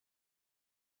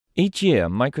Each year,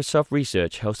 Microsoft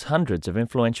Research hosts hundreds of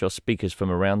influential speakers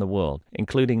from around the world,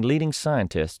 including leading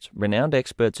scientists, renowned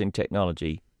experts in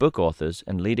technology, book authors,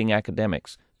 and leading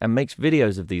academics, and makes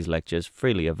videos of these lectures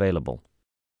freely available.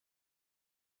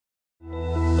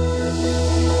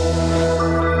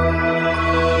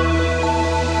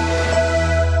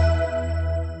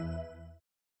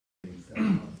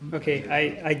 Okay,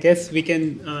 I guess we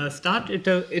can start. It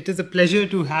is a pleasure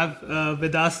to have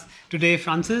with us today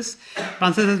Francis.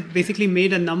 Francis has basically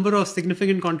made a number of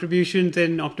significant contributions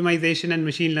in optimization and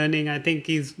machine learning. I think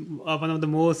he's one of the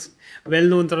most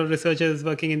well-known sort of researchers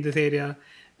working in this area.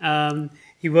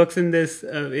 He works in this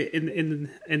in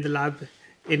the lab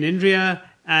in India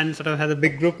and sort of has a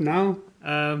big group now.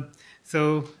 I'll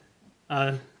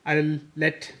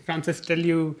let Francis tell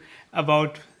you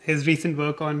about his recent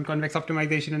work on convex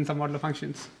optimization and submodular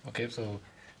functions. Okay, so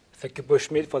thank you,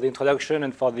 Schmidt, for the introduction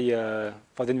and for the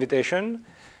invitation.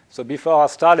 So before I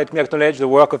start, let me acknowledge the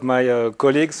work of my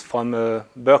colleagues from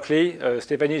Berkeley,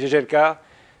 Stefanie, Jegelka,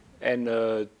 and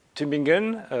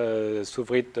Tübingen,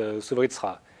 Suvrit.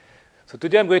 So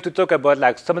today I'm going to talk about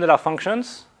submodular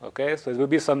functions. Okay, so there will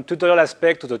be some tutorial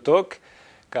aspect to the talk.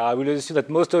 I will assume that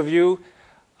most of you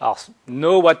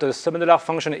know what a submodular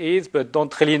function is, but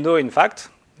don't really know in fact.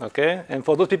 Okay, and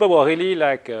for those people who are really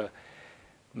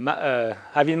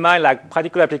have in mind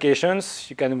practical applications,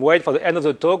 you can wait for the end of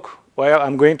the talk where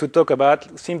I'm going to talk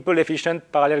about simple,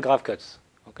 efficient parallel graph cuts.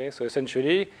 Okay, so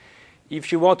essentially,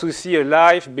 if you want to see a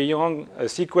life beyond a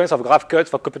sequence of graph cuts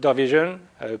for computer vision,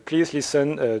 please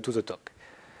listen to the talk.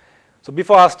 So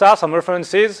before I start, some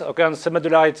references on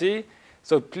submodularity.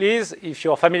 So please, if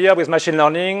you're familiar with machine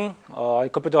learning or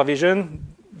computer vision,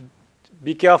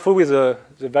 be careful with there's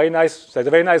a very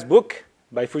nice book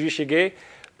by Fujishige,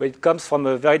 but it comes from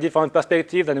a very different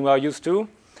perspective than we are used to.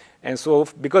 And so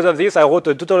because of this, I wrote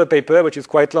a tutorial paper, which is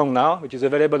quite long now, which is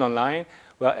available online,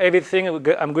 where everything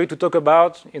I'm going to talk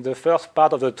about in the first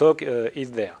part of the talk is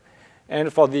there.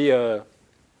 And for the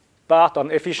part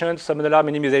on efficient submodular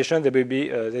minimization, there will be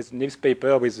this NIPS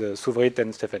paper with Suvrit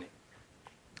and Stefanie.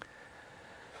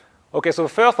 Okay, so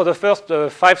first, for the first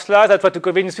 5 slides, I try to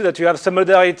convince you that you have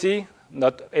submodularity,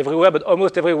 not everywhere, but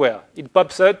almost everywhere. It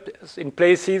pops up in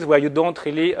places where you don't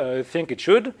really think it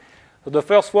should. So the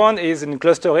first one is in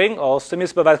clustering or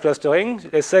semi-supervised clustering.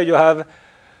 Let's say you have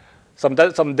some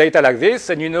data like this,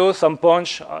 and you know some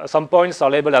points are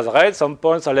labeled as red, some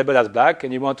points are labeled as black,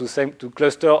 and you want to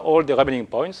cluster all the remaining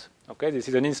points. Okay, this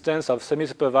is an instance of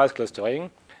semi-supervised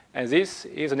clustering, and this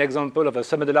is an example of a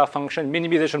submodular function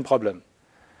minimization problem.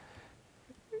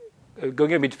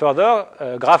 Going a bit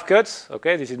further, graph cuts,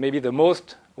 okay, this is maybe the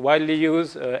most widely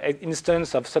used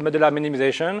instance of submodular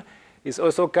minimization, is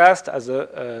also cast as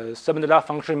a submodular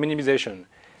function minimization.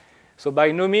 So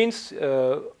by no means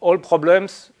all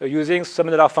problems using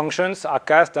submodular functions are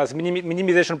cast as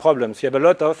minimization problems. You have a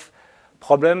lot of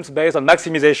problems based on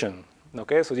maximization.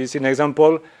 Okay, so this is an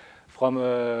example from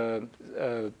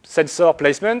sensor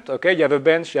placement. Okay, you have a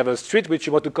bench, you have a street which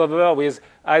you want to cover with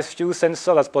as few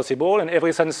sensors as possible, and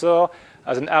every sensor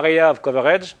has an area of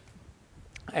coverage,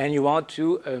 and you want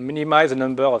to minimize the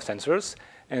number of sensors,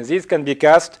 and this can be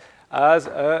cast as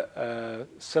a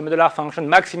submodular function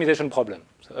maximization problem.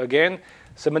 So again,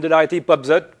 submodularity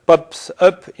pops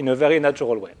up in a very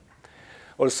natural way.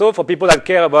 Also, for people that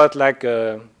care about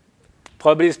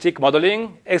probabilistic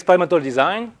modeling, experimental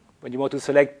design, when you want to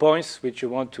select points which you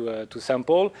want to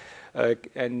sample,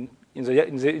 and in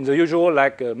the usual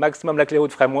maximum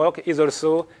likelihood framework is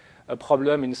also a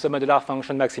problem in submodular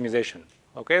function maximization.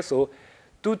 Okay, so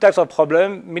 2 types of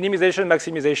problem: minimization,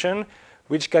 maximization,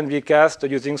 which can be cast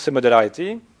using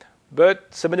submodularity.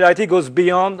 But submodularity goes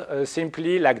beyond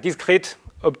simply discrete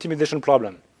optimization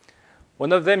problem.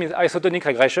 One of them is isotonic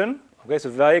regression. Okay, it's a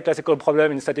very classical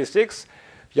problem in statistics.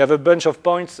 You have a bunch of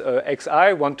points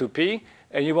xi, 1 to p,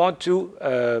 and you want to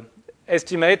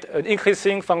estimate an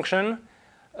increasing function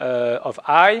of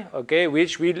I, okay,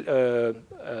 which will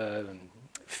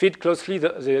fit closely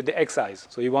the xi's.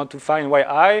 So you want to find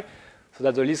yi so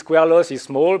that the least square loss is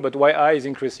small, but yi is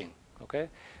increasing. Okay?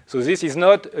 So this is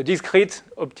not a discrete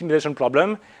optimization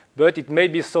problem, but it may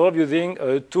be solved using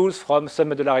tools from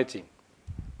submodularity.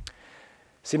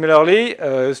 Similarly,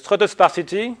 structured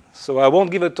sparsity. So I won't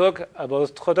give a talk about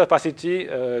structured sparsity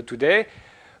today,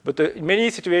 but in many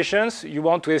situations, you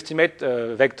want to estimate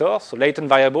vectors, so latent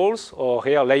variables, or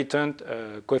here latent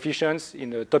coefficients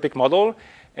in a topic model,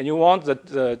 and you want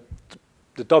the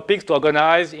topics to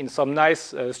organize in some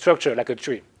nice structure, like a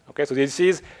tree. Okay, so this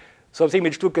is something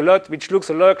which looks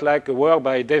a lot like a work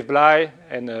by Dave Bly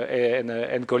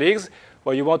and colleagues,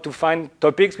 where you want to find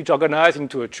topics which organize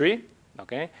into a tree.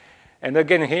 Okay, And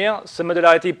again here,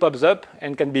 submodularity pops up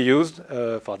and can be used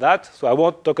for that. So I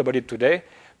won't talk about it today,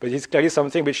 but it's clearly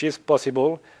something which is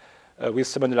possible with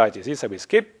submodularity. This I will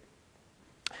skip.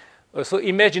 So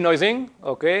image denoising,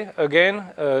 okay,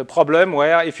 again, a problem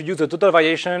where if you use the total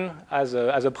variation as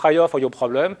a prior for your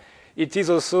problem, it is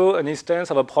also an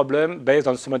instance of a problem based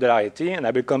on submodularity, and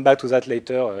I will come back to that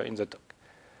later in the talk.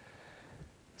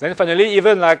 Then finally,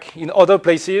 even like in other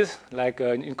places, like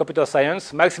in computer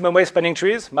science, maximum wave spanning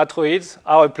trees, matroids,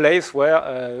 are a place where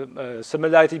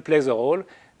submodularity plays a role.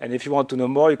 And if you want to know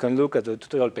more, you can look at the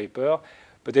tutorial paper.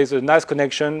 But there's a nice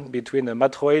connection between the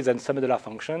matroids and submodular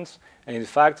functions. And in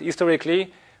fact,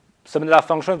 historically, submodular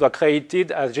functions were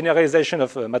created as generalization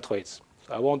of matroids.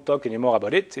 So I won't talk anymore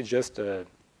about it. It's just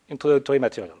introductory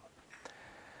material.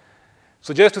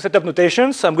 So just to set up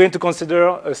notations, I'm going to consider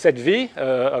a set V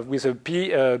with a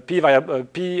P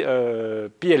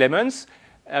elements.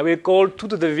 I will call 2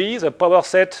 to the V the power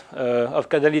set of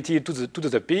cardinality 2 to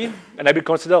the P. And I will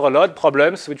consider a lot of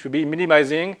problems which will be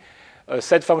minimizing a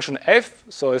set function F.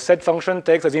 So a set function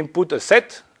takes as input a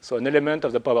set, so an element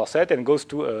of the power set, and goes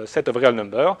to a set of real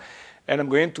number. And I'm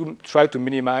going to try to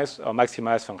minimize or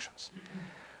maximize functions.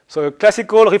 So a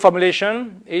classical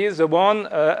reformulation is the one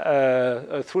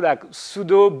through like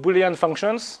pseudo-Boolean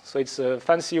functions. So it's a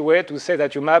fancy way to say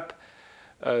that you map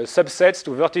subsets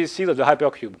to vertices of the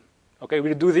hypercube. Okay,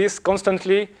 we'll do this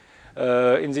constantly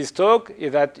in this talk.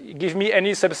 Is that give me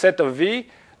any subset of V,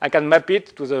 I can map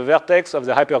it to the vertex of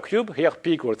the hypercube. Here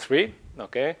P equals 3.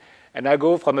 Okay, and I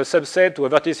go from a subset to a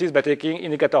vertices by taking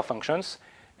indicator functions,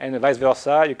 and vice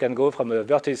versa. You can go from a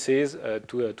vertices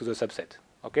to the subset.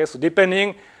 Okay, so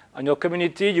depending on your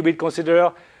community, you will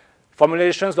consider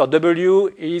formulations where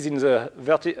W is in the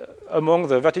among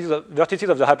the vertices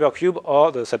of the hypercube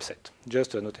or the subset.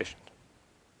 Just a notation.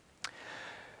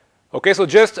 Okay, so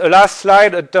just a last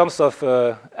slide in terms of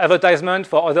advertisement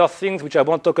for other things which I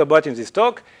won't talk about in this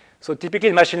talk. So typically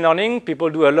in machine learning, people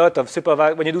do a lot of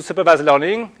when you do supervised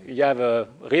learning, you have a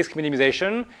risk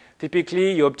minimization.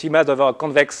 Typically, you optimize over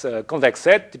a convex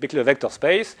set, typically a vector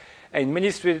space. And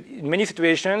in many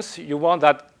situations, you want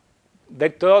that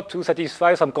vector to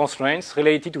satisfy some constraints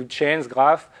related to chains,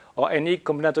 graph, or any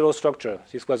combinatorial structure.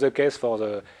 This was the case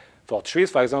for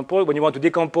trees, for example. When you want to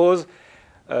decompose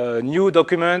a new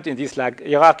document in this like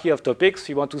hierarchy of topics,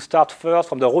 you want to start first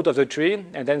from the root of the tree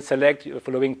and then select the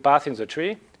following path in the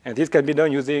tree. And this can be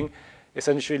done using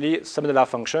essentially submodular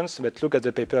functions. But look at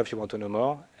the paper if you want to know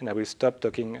more, and I will stop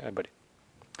talking about it.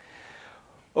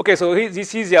 Okay, so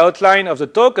this is the outline of the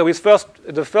talk.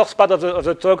 The first part of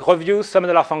the talk reviews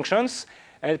submodular functions,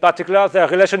 and in particular their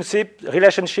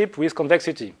relationship with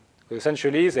convexity. So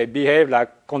essentially, they behave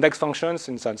like convex functions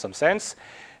in some sense.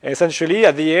 And essentially,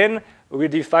 at the end, we will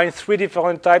define 3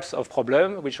 different types of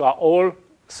problems, which are all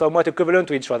somewhat equivalent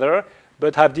to each other,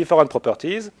 but have different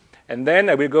properties. And then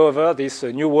I will go over this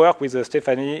new work with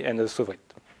Stefanie and Suvrit.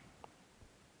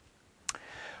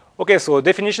 Okay, so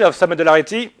definition of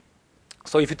submodularity.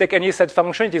 So if you take any set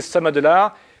function, it is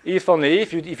submodular if only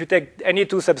if you take any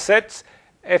 2 subsets,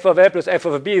 f of a plus f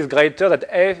of b is greater than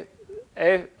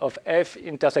f of f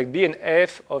intersect b and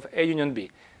f of a union b.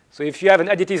 So if you have an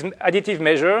additive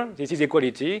measure, this is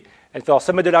equality. And for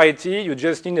submodularity, you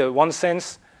just need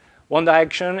one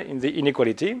direction in the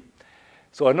inequality.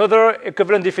 So another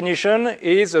equivalent definition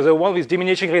is the one with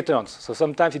diminishing returns. So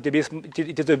sometimes it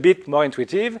is a bit more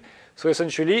intuitive. So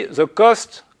essentially, the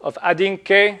cost of adding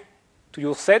k to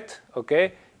your set,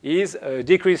 okay, is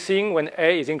decreasing when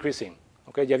A is increasing.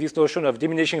 Okay, you have this notion of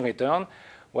diminishing return,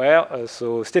 where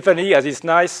so Stefanie has this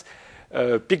nice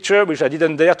picture which I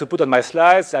didn't dare to put on my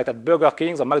slides, like at Burger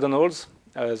King or McDonald's.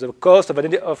 The cost of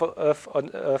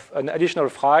an additional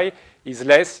fry is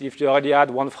less if you already had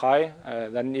 1 fry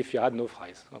than if you had no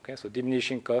fries. Okay, so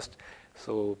diminishing cost.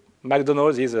 So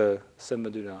McDonald's is a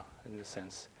submodular in a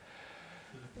sense.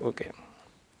 Okay.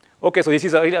 Okay, so this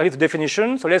is a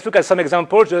definition. So let's look at some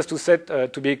examples just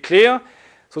to be clear.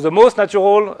 So the most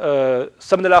natural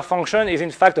submodular function is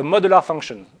in fact a modular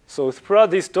function. So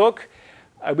throughout this talk,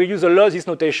 I will use a lot this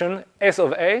notation S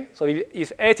of A. So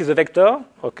if S is a vector,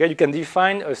 okay, you can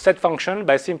define a set function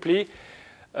by simply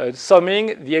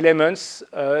summing the elements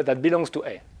that belongs to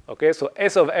A. Okay, so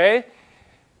S of A,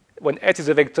 when S is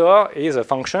a vector, is a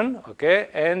function. Okay,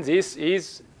 and this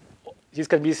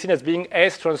can be seen as being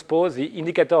S transpose the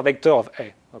indicator vector of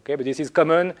A. Okay, but this is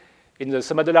common in the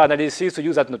submodular analysis to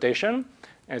use that notation.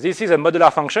 And this is a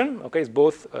modular function. Okay, it's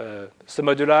both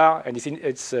submodular and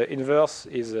its inverse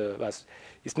is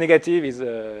its negative,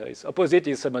 its opposite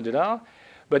is submodular.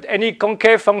 But any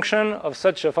concave function of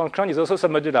such a function is also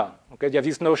submodular. Okay, you have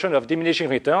this notion of diminishing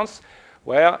returns,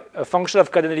 where a function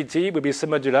of cardinality will be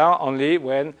submodular only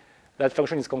when that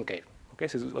function is concave. Okay,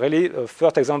 so it's really a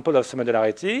first example of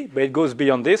submodularity, but it goes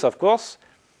beyond this, of course.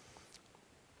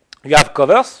 You have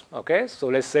covers. Okay, so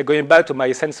let's say going back to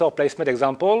my sensor placement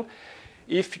example,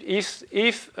 if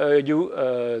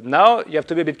now you have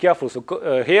to be a bit careful.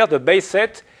 So here the base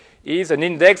set is an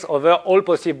index over all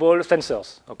possible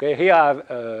sensors. Okay, here I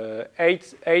have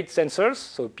eight sensors,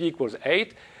 so P equals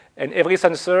 8, and every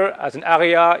sensor has an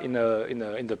area in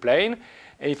the plane.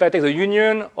 And if I take the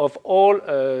union of all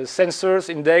sensors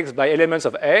indexed by elements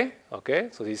of A, okay,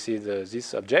 so this is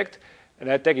this object,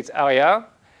 and I take its area,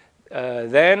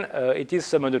 then it is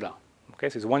submodular. Okay,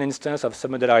 so it's one instance of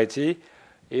submodularity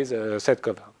is a set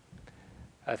cover.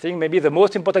 I think maybe the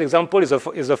most important example is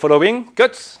the following: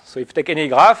 cuts. So if you take any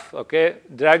graph, okay,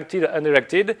 directed or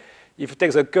undirected, if you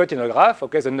take the cut in a graph,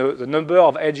 okay, the number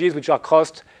of edges which are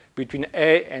crossed between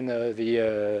A and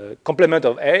the complement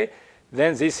of A,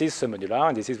 then this is submodular,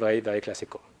 and this is very, very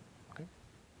classical. Okay.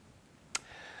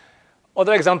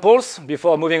 Other examples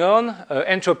before moving on,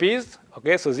 entropies.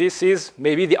 Okay, so this is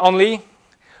maybe the only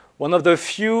one of the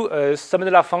few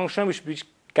submodular functions which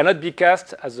cannot be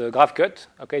cast as a graph cut.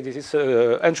 Okay, this is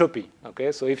entropy.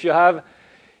 Okay, so if you have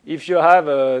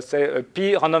say a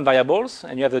p random variables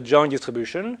and you have the joint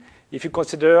distribution, if you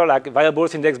consider like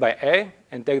variables indexed by A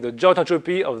and take the joint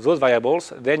entropy of those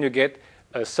variables, then you get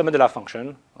a submodular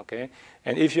function. Okay,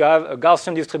 and if you have a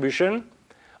Gaussian distribution,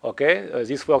 okay,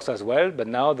 this works as well. But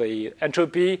now the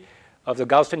entropy of the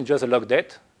Gaussian is just a log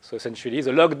det. So essentially,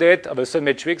 the log det of a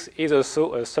submatrix is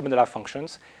also a submodular function.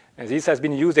 And this has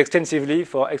been used extensively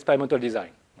for experimental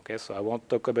design. Okay, so I won't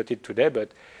talk about it today,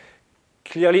 but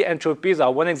clearly entropies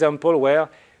are one example where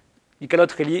you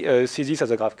cannot really see this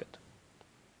as a graph cut.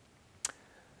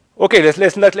 Okay,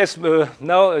 let's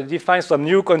now define some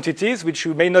new quantities which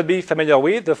you may not be familiar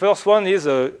with. The first one is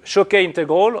a Choquet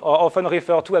integral, or often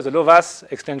referred to as a Lovász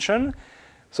extension.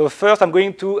 So first I'm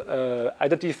going to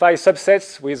identify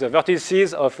subsets with the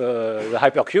vertices of the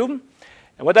hypercube.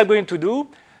 And what I'm going to do,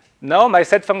 now my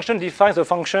set function defines a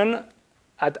function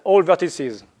at all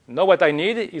vertices. Now what I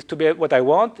need is what I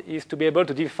want is to be able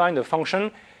to define a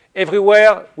function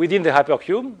everywhere within the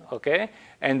hypercube, okay,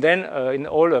 and then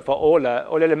for all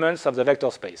elements of the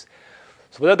vector space.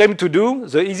 So what I'm going to do,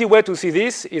 the easy way to see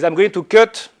this is I'm going to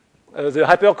cut the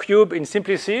hypercube in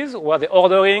simplices where the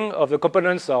ordering of the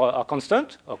components are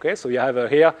constant. Okay, so you have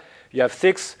here you have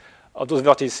 6 of those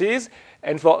vertices,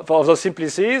 and for those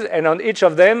simplices, and on each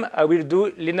of them I will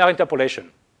do linear interpolation.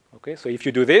 Okay, so if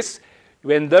you do this,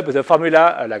 you end up with a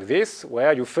formula like this,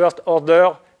 where you first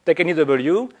take any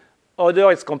W,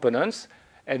 order its components,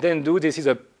 and then this is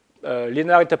a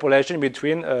linear interpolation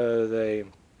between the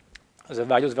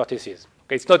various vertices.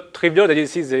 Okay, it's not trivial that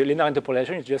this is a linear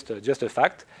interpolation, it's just a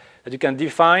fact that you can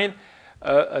define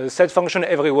a set function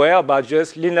everywhere by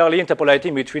just linearly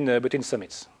interpolating between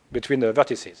summits, between the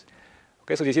vertices.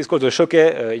 Okay, so this is called the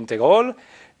Choquet integral,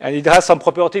 and it has some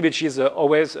property which is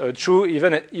always true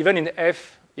even in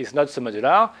F is not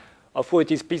submodular. Of course,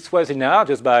 it is piecewise linear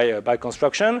just by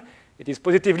construction. It is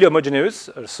positively homogeneous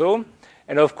also,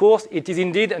 and of course, it is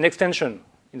indeed an extension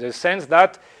in the sense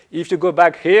that if you go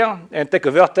back here and take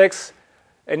a vertex,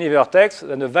 any vertex,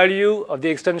 then the value of the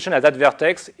extension at that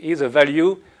vertex is the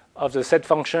value of the set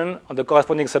function on the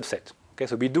corresponding subset. Okay,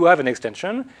 so we do have an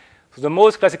extension. So the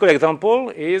most classical example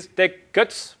is take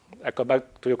cuts. I'll come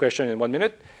back to your question in 1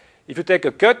 minute. If you take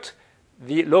a cut,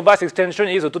 the Lovász extension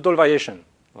is a total variation.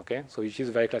 Okay, so which is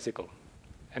very classical.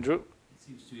 Andrew? It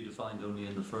seems to be defined only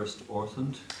in the first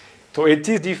orthant. So it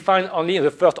is defined only in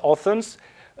the first orthants,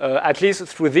 at least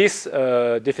through this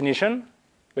definition.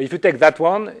 But if you take that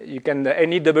one, you can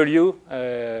any W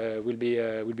will be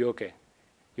okay.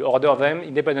 You order them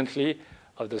independently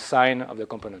of the sign of the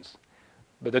components.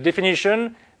 But the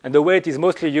definition and the way it is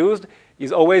mostly used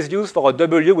is always used for a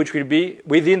W which will be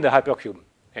within the hypercube.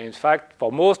 And in fact,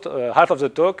 for most half of the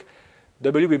talk,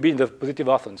 W will be in the positive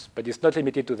orthants, but it's not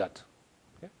limited to that.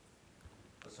 Okay?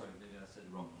 Oh, sorry, maybe I said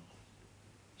wrong.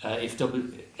 If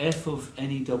f of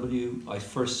any W, I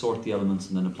first sort the elements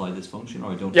and then apply this function,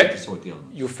 or I don't have to sort the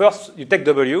elements? You take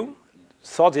W,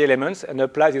 sort the elements, and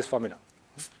apply this formula.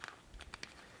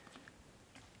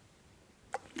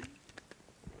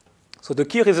 So the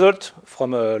key result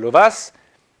from Lovász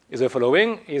is the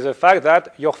following, is the fact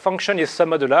that your function is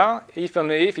submodular if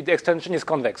and if its extension is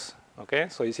convex. Okay,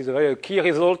 so this is a very key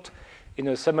result in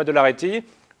a submodularity,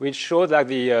 which shows that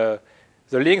the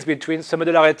links between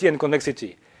submodularity and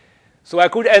convexity. So I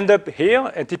could end up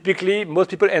here, and typically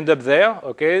most people end up there,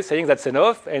 okay, saying that's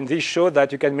enough, and this shows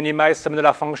that you can minimize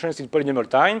submodular functions in polynomial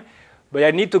time. But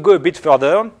I need to go a bit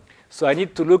further. So I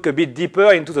need to look a bit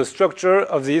deeper into the structure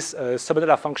of this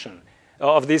submodular function,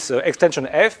 of this extension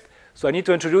f. So I need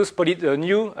to introduce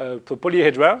new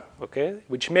polyhedra, okay,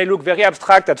 which may look very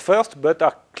abstract at first, but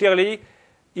are clearly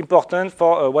important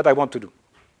for what I want to do.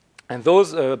 And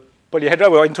those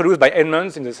polyhedra were introduced by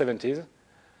Edmonds in the 70s.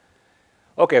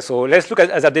 Okay, so let's look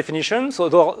at a definition. So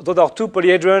those are two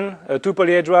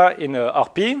polyhedra in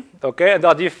RP, okay, and they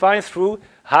are defined through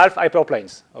half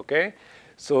hyperplanes, okay.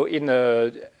 So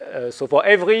so for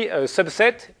every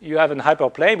subset, you have an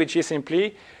hyperplane, which is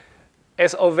simply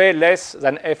S of A less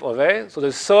than F of A. So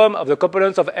the sum of the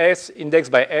components of S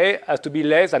indexed by A has to be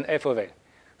less than F of A.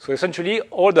 So essentially,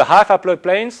 all the half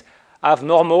hyperplanes have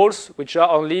normals, which are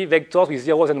only vectors with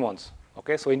zeros and ones.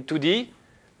 Okay, so in 2D,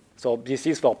 so this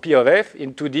is for P of F.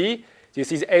 In 2D,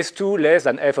 this is S2 less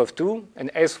than F of 2,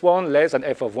 and S1 less than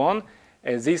F of 1.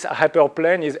 And this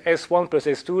hyperplane is S1 plus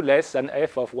S2 less than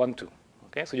F of 1, 2.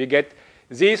 Okay, so you get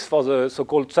this for the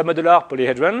so-called submodular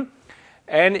polyhedron.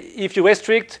 And if you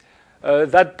restrict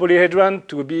that polyhedron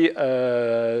to be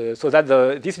so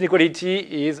that this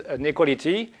inequality is an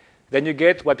equality, then you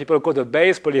get what people call the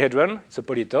base polyhedron. It's a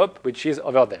polytope, which is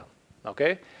over there.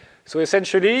 Okay, so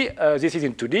essentially this is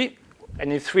in 2D,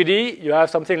 and in 3D you have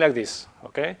something like this.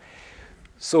 Okay,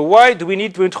 so why do we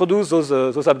need to introduce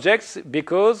those objects?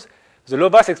 Because the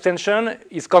Lovász extension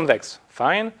is convex.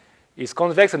 Fine, it's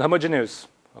convex and homogeneous.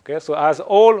 Okay, so as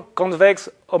all convex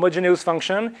homogeneous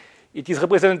function, it is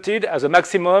represented as a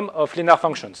maximum of linear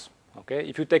functions. Okay,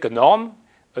 if you take a norm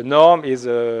is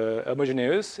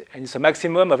homogeneous, and it's a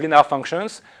maximum of linear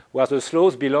functions, where the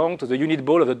slopes belong to the unit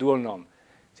ball of the dual norm.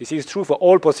 This is true for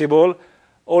all possible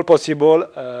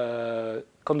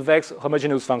convex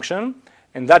homogeneous function,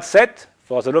 and that set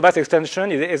for the Lovász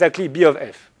extension is exactly B of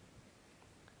F.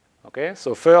 Okay,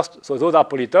 so first, so those are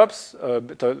polytopes,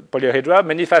 polyhedra,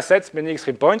 many facets, many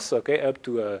extreme points, okay, up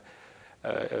to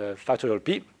factorial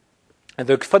P. And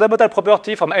the fundamental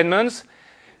property from Edmonds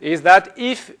is that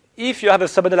if you have a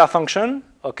submodular function,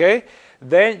 okay,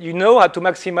 then you know how to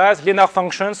maximize linear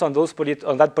functions on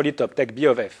that polytope, take B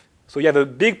of F. So you have a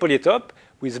big polytope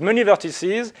with many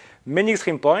vertices, many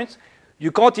extreme points.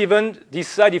 You can't even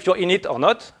decide if you're in it or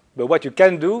not, but what you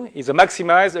can do is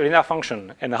maximize a linear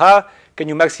function. And how can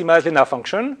you maximize linear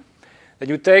function? Then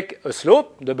you take a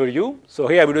slope, W. So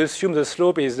here I will assume the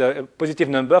slope is a positive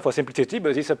number for simplicity,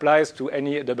 but this applies to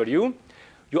any W.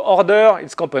 You order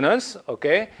its components,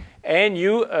 okay, and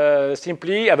you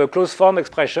simply have a closed form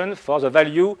expression for the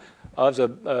value of the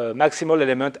maximal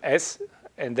element S.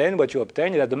 And then what you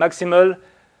obtain is that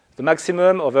the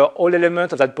maximum over all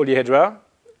elements of that polyhedra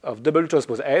of W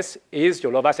transpose S is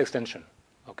your Lovász extension.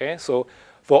 Okay, so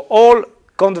for all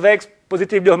convex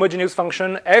positively homogeneous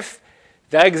function F,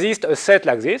 there exists a set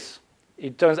like this.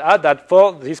 It turns out that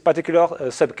for this particular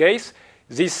subcase,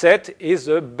 this set is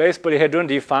the base polyhedron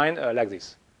defined like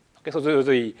this. Okay, so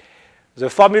the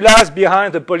formulas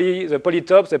behind the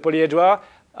polytopes, the polyhedra,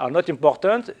 are not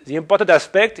important. The important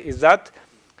aspect is that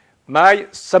my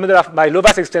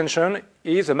Lovász extension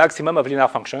is a maximum of linear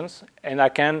functions, and I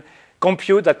can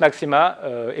compute that maxima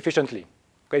efficiently.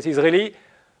 Okay, this is really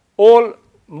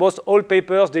most all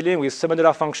papers dealing with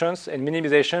submodular functions and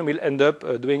minimization will end up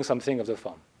doing something of the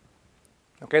form.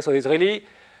 Okay, so it's really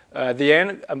at the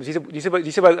end, this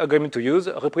is what I'm going to use,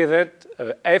 represent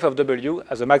f of w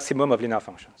as a maximum of linear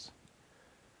functions.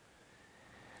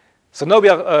 So now we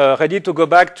are ready to go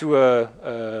back to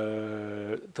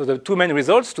the two main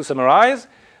results to summarize.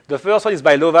 The first one is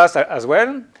by Lovász as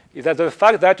well, is that the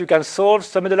fact that you can solve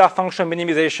submodular function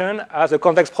minimization as a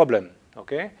convex problem.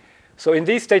 Okay? So in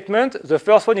this statement, the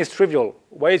first one is trivial.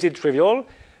 Why is it trivial?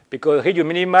 Because here you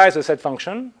minimize the set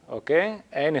function, okay?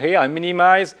 And here I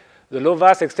minimize the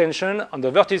Lovász extension on the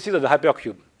vertices of the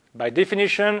hypercube. By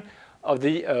definition of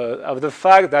the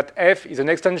fact that f is an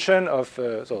extension of,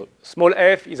 so small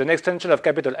f is an extension of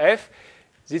capital F,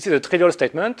 this is a trivial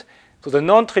statement. So the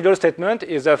non-trivial statement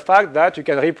is the fact that you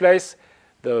can replace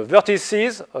the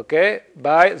vertices, okay,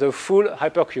 by the full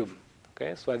hypercube.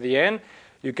 Okay, so at the end,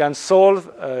 you can solve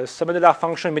submodular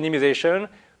function minimization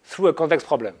through a convex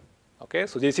problem. Okay,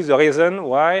 so this is the reason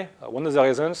why, one of the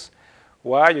reasons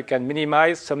why you can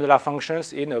minimize submodular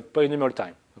functions in a polynomial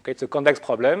time. Okay, it's a convex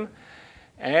problem.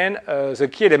 And the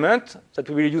key element that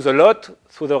we will use a lot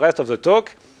through the rest of the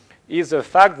talk is the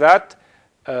fact that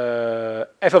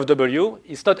f of w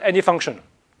is not any function.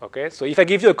 Okay, so if I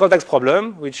give you a convex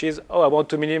problem, which is, I want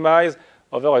to minimize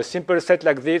over a simple set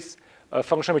like this a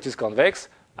function which is convex,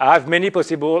 I have many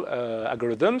possible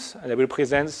algorithms, and I will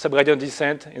present subgradient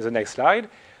descent in the next slide.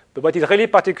 But what is really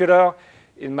particular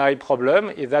in my problem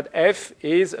is that f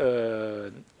is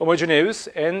homogeneous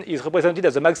and is represented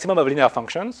as the maximum of linear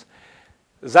functions.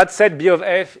 That set B of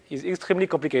f is extremely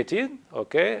complicated,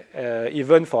 okay,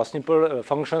 even for simple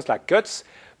functions like cuts.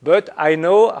 But I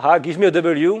know how, give me a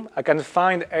W, I can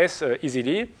find S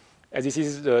easily. And this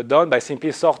is done by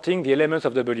simply sorting the elements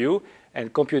of W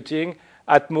and computing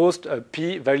at most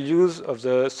P values of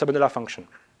the submodular function.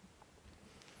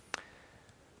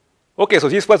 Okay, so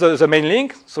this was the main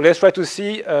link. So let's try to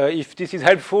see if this is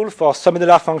helpful for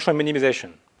submodular function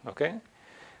minimization. Okay.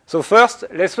 So first,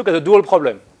 let's look at the dual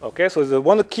problem. Okay, so the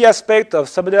one key aspect of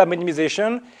submodular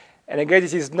minimization, and again,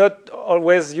 this is not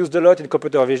always used a lot in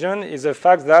computer vision, is the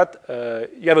fact that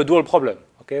you have a dual problem.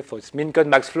 Okay, for it's min cut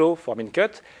max flow for min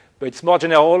cut, but it's more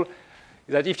general.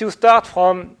 That if you start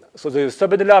from the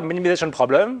submodular minimization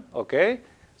problem, okay,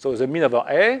 so the mean over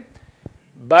A,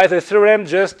 by the theorem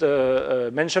just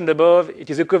mentioned above, it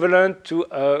is equivalent to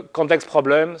a convex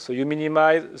problem. So you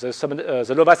minimize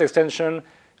the Lovász extension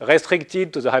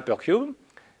restricted to the hypercube.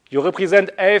 You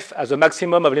represent f as the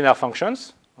maximum of linear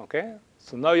functions. Okay,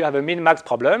 so now you have a min-max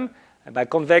problem, and by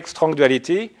convex strong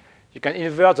duality, you can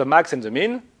invert the max and the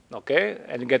min. Okay,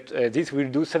 and get this we'll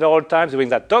do several times during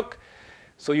that talk.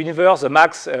 So you inverse the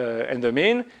max and the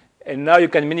min, and now you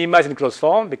can minimize in closed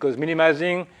form because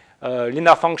minimizing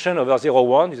linear function over 0,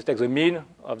 1, you just take the mean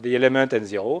of the element and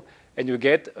 0, and you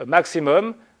get a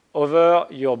maximum over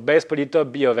your base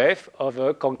polytope B of f of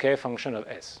a concave function of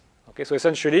S. Okay, so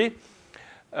essentially,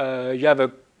 you have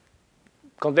a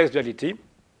convex duality,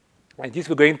 and this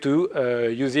we're going to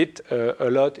use it a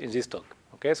lot in this talk.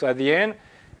 Okay, so at the end,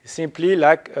 simply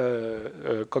like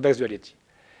convex duality.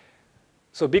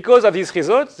 So because of these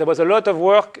results, there was a lot of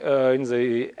work in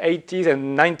the 80s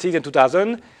and 90s and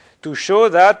 2000 to show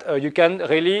that you can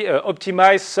really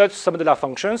optimize such submodular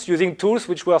functions using tools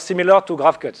which were similar to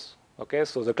graph cuts. Okay,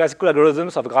 so the classical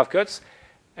algorithms of graph cuts,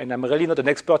 and I'm really not an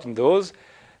expert in those,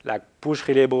 like push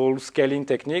relabel, scaling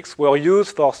techniques, were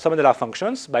used for submodular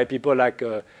functions by people like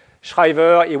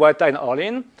Shriver, Iwata, and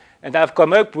Orlin, and I've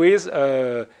come up with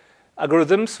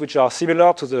algorithms which are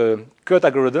similar to the cut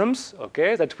algorithms,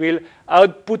 okay, that will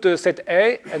output a set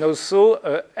A and also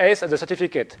S as a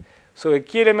certificate. So a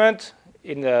key element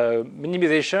in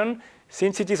minimization,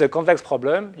 since it is a convex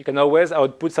problem, you can always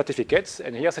output certificates,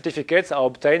 and here certificates are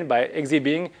obtained by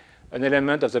exhibiting an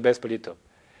element of the base polytope.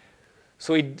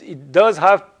 So it does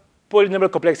have polynomial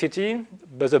complexity,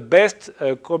 but the best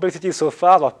complexity so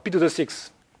far are p to the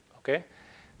 6. Okay?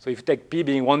 So if you take p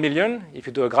being 1 million, if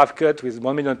you do a graph cut with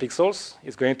 1 million pixels,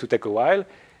 it's going to take a while.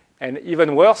 And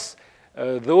even worse,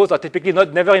 those are typically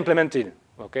never implemented.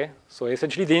 Okay? So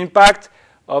essentially the impact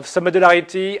of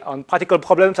submodularity on practical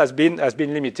problems has been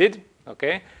limited.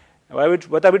 Okay?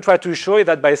 What I will try to show is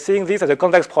that by seeing this as a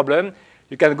convex problem,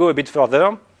 you can go a bit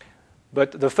further.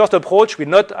 But the first approach will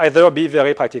not either be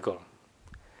very practical.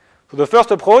 So the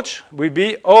first approach will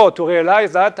be, to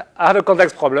realize that I have a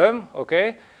convex problem.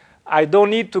 Okay? I don't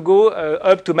need to go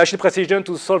up to machine precision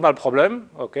to solve my problem.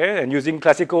 Okay? And using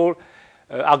classical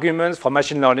arguments from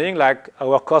machine learning, like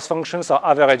our cost functions are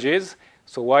averages.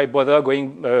 So why bother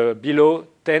going below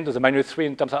 10 to the minus 3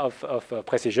 in terms of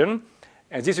precision?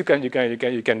 And this you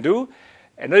can do.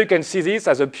 And now you can see this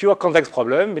as a pure convex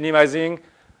problem, minimizing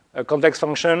a convex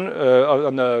function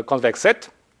on a convex set.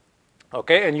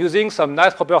 Okay, and using some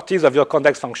nice properties of your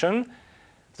convex function,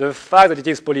 the fact that it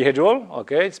is polyhedral,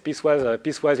 okay, it's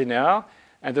piecewise linear,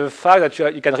 and the fact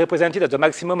that you can represent it as the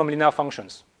maximum of linear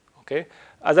functions. Okay,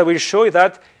 as I will show you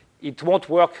that it won't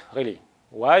work really.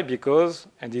 Why? Because,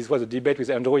 and this was a debate with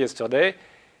Andrew yesterday,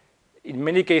 in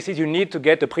many cases you need to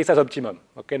get a precise optimum.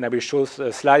 Okay, and I will show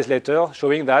slides later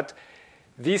showing that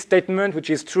this statement, which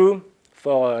is true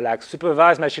for like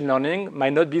supervised machine learning,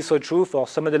 might not be so true for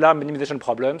submodular minimization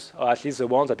problems, or at least the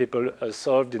ones that people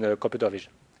solved in computer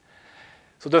vision.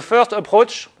 So the first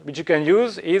approach which you can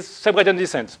use is subgradient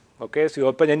descent. Okay, so you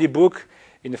open any book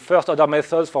in first-order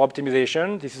methods for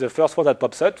optimization. This is the first one that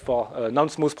pops up for a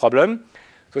non-smooth problem.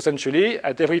 So essentially,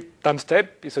 at every time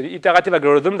step, it's an iterative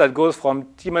algorithm that goes from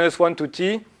t-1 to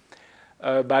t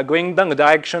by going down the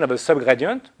direction of a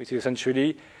subgradient, which is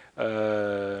essentially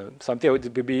something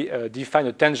that will be define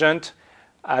a tangent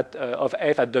of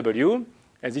f at w.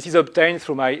 And this is obtained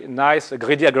through my nice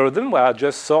greedy algorithm where I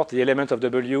just sort the elements of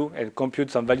w and compute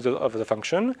some values of the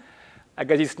function. I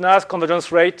get this nice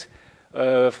convergence rate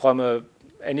from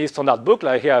any standard book,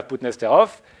 like here I put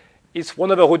Nesterov. It's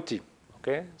 1 over root t.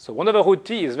 Okay? So 1 over root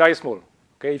t is very small.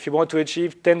 Okay? If you want to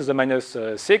achieve 10 to the minus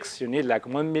 6, you need like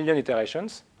 1 million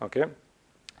iterations. Okay?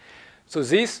 So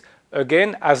this,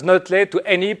 again, has not led to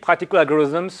any practical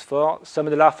algorithms for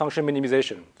submodular function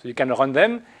minimization. So you can run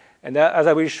them, And as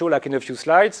I will show like in a few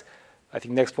slides, I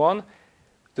think next one,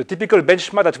 the typical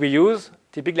benchmark that we use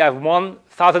typically have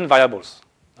 1,000 variables.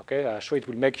 Okay, I'm sure it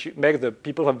will make the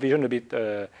people from vision a bit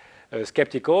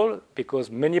skeptical, because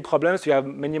many problems you have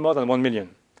many more than 1 million.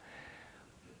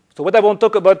 So what I want to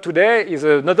talk about today is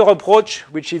another approach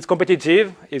which is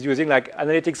competitive, is using like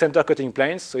analytic center cutting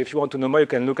planes. So if you want to know more, you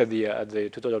can look at the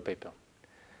tutorial paper.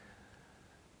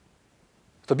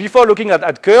 So before looking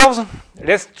at curves,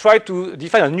 let's try to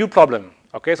define a new problem.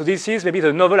 Okay, so this is maybe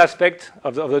the novel aspect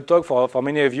of the talk for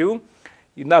many of you.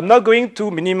 I'm not going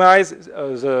to minimize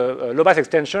the low-pass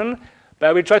extension, but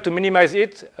I will try to minimize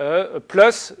it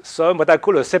plus some what I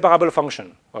call a separable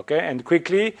function. Okay, and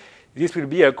quickly, this will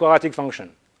be a quadratic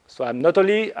function. So I'm not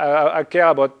only I care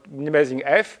about minimizing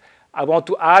f, I want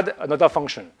to add another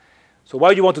function. So why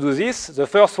do you want to do this? The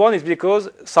first one is because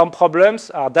some problems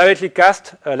are directly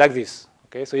cast like this.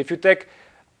 Okay, so if you take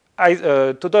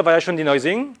total variation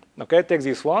denoising, okay, take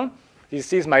this one.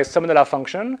 This is my submodular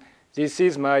function. This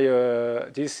is my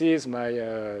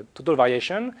total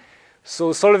variation.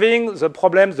 So solving the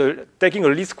problem, taking a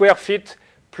least square fit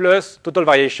plus total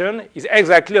variation is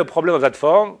exactly a problem of that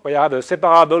form, where you have a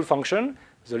separable function.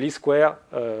 The least square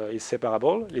is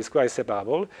separable,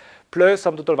 plus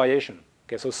some total variation.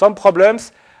 Okay, so some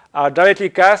problems are directly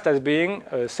cast as being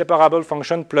a separable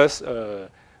function plus the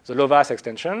low-pass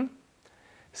extension.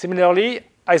 Similarly,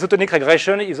 isotonic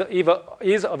regression is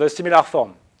of a similar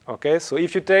form. Okay, so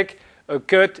if you take a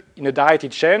cut in a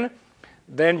directed chain,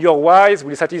 then your y's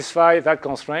will satisfy that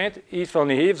constraint if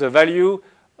only if the value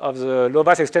of the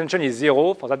low-pass extension is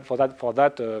 0 for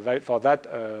that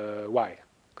y.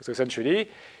 So essentially,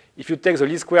 if you take the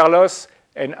least square loss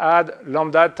and add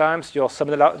lambda times your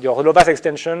low-pass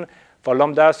extension for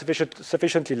lambda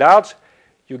sufficiently large,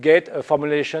 you get a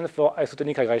formulation for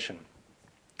isotonic regression.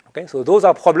 Okay, so those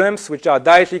are problems which are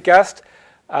directly cast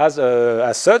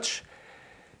as such.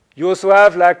 You also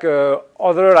have like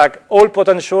other like all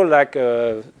potential like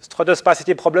Ströder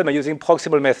sparsity problem using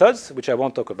proximal methods, which I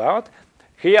won't talk about.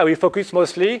 Here I will focus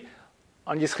mostly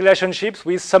on these relationships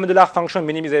with submodular function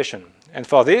minimization. And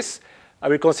for this, I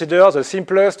will consider the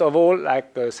simplest of all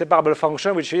like separable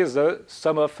function, which is the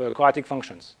sum of quadratic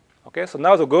functions. Okay, so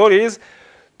now the goal is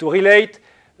to relate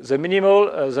the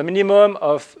minimum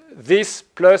of this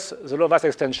plus the low-pass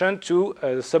extension to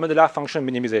submodular function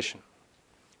minimization.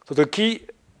 So the key,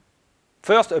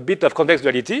 first, a bit of convex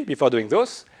duality before doing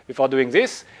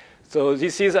this. So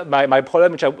this is my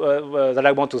problem which that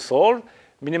I want to solve,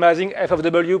 minimizing f of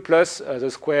w plus the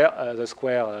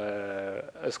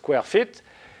square fit.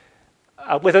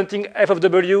 I'm presenting f of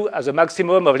w as a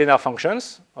maximum of linear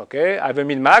functions. Okay, I have a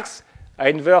min-max. I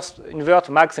invert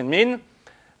max and min.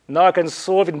 Now I can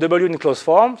solve in w in closed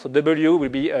form. So w will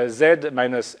be z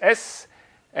minus s.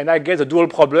 And I get the dual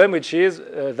problem, which is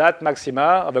that maxima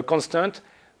of a constant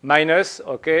minus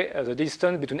the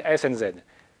distance between s and z.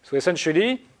 So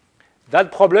essentially,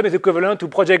 that problem is equivalent to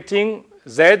projecting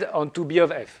z onto B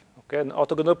of f. Okay, an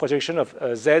orthogonal projection of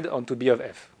z onto B of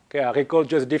f. Okay, I recall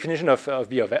just the definition of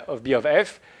B of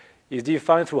f is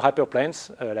defined through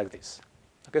hyperplanes like this.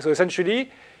 Okay, so essentially,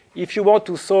 if you want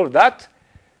to solve that,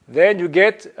 then you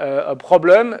get a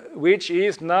problem which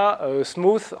is now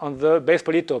smooth on the base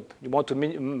polytope. You want to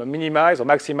minimize or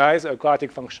maximize a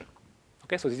quadratic function.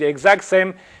 Okay, so it's the exact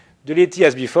same duality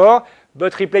as before,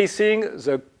 but replacing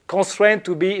the constraint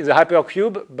to be in the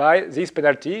hypercube by this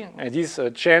penalty, and this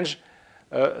change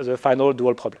the final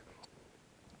dual problem.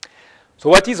 So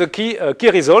what is the key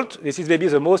result? This is maybe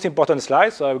the most important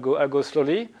slide, so I'll go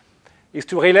slowly. Is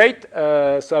to relate,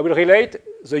 so I will relate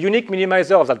the unique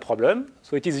minimizer of that problem.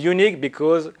 So it is unique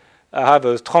because I have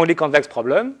a strongly convex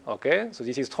problem. Okay, so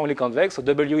this is strongly convex, so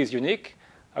W is unique.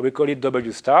 I will call it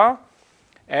W star.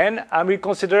 And I will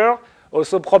consider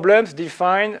also problems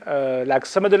defined like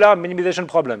submodular minimization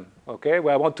problem, okay,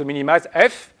 where I want to minimize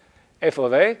f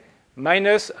of a,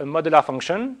 minus a modular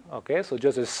function, okay, so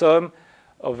just a sum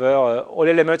over all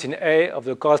elements in A of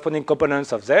the corresponding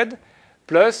components of Z,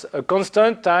 plus a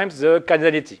constant times the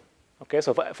cardinality. Okay,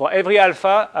 so for every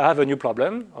alpha, I have a new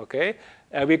problem. Okay,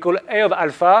 and we call A of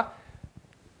alpha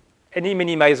any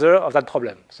minimizer of that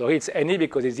problem. So it's any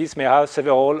because this may have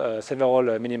several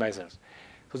minimizers.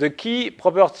 So the key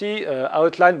property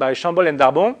outlined by Chambolle and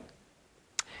Darbon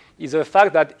is the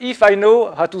fact that if I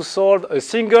know how to solve a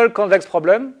single convex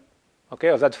problem, okay,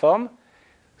 of that form,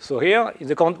 so here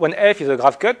when f is a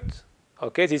graph cut,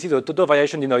 okay, this is a total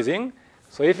variation denoising.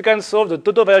 So if you can solve the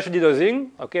total variation denoising,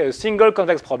 okay, a single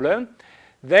convex problem,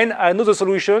 then I know the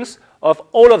solutions of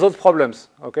all of those problems.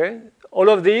 Okay, all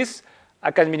of these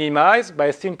I can minimize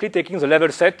by simply taking the level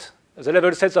sets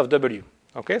of W.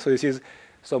 Okay, so this is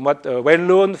somewhat well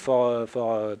known for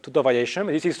total variation.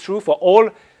 But this is true for all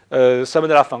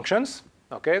submodular functions.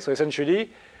 Okay, so essentially,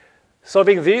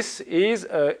 solving this is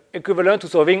equivalent to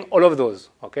solving all of those.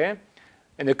 Okay,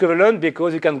 and equivalent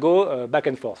because you can go back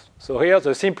and forth. So here,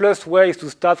 the simplest way is to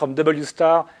start from W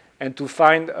star and to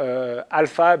find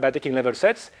alpha by taking level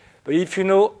sets. But if you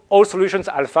know all solutions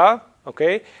alpha,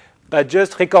 okay, by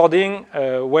just recording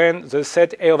when the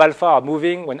set A of alpha are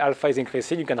moving, when alpha is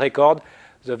increasing, you can record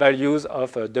the values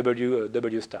of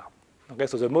W star. Okay,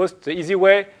 so the easy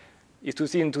way is to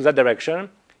see into that direction.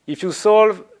 If you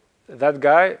solve that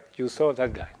guy, you solve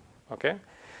that guy. Okay.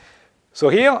 So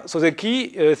here, so the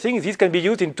key thing is this can be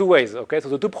used in two ways. Okay, so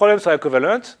the two problems are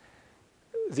equivalent.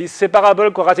 This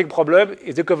separable quadratic problem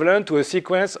is equivalent to a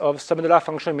sequence of submodular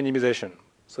function minimization.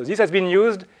 So this has been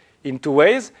used in two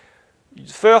ways.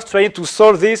 First, trying to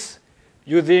solve this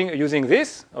using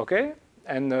this. Okay,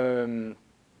 and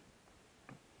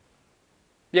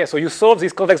yeah, so you solve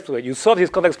this convex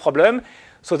problem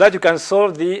so that you can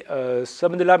solve the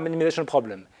submodular minimization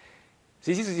problem.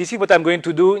 This is what I'm going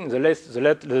to do in the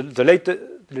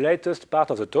latest part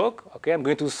of the talk. Okay, I'm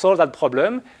going to solve that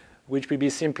problem, which will be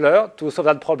simpler to solve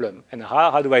that problem. And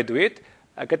how do I do it?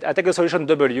 I take a solution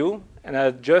W, and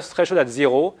I just threshold at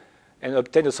 0 and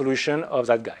obtain the solution of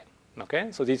that guy.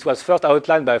 Okay, so this was first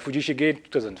outlined by Fujishige in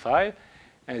 2005,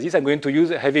 and this I'm going to use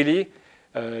heavily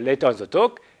later in the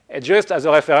talk. And just as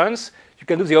a reference, you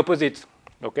can do the opposite.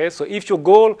 Okay, so if your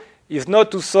goal is not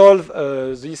to solve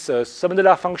this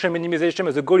submodular function minimization,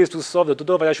 but the goal is to solve the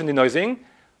total variation denoising,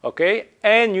 okay,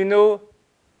 and you know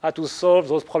how to solve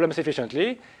those problems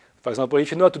efficiently. For example,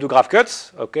 if you know how to do graph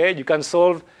cuts, okay, you can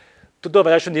solve total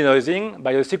variation denoising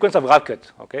by a sequence of graph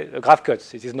cuts. Okay, graph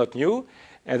cuts. This is not new,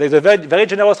 and there's a very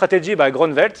general strategy by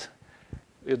Grönfeldt,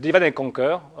 divide and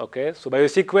conquer. Okay, so by a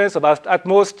sequence of at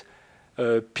most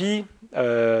p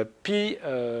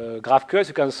graph cuts,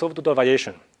 you can solve total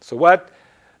variation. So what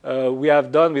we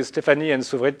have done with Stefanie and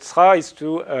Suvrit is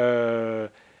to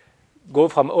go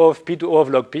from O of P to O of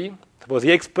log P. For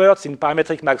the experts in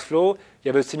parametric max flow, you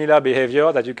have a similar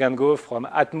behavior that you can go from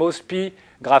at most P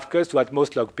graph cuts to at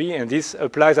most log P, and this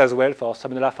applies as well for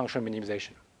submodular function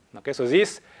minimization. Okay, so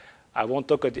this, I won't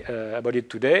talk about it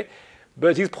today,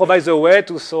 but this provides a way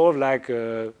to solve like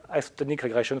isotonic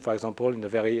regression, for example, in a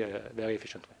very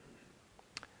efficient way.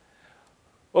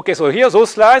 Okay, so here those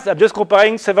slides, I'm just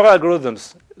comparing several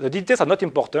algorithms. The details are not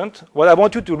important. What I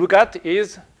want you to look at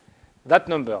is that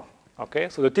number. Okay,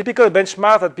 so the typical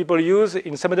benchmark that people use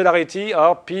in submodularity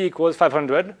are p equals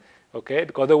 500. Okay,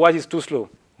 because otherwise it's too slow.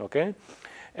 Okay,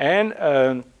 and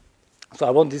so I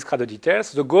won't describe the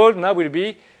details. The goal now will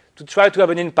be to try to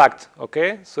have an impact.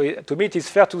 Okay, so to me it is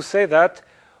fair to say that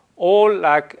all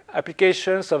like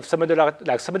applications of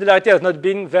submodularity has not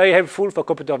been very helpful for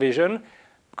computer vision.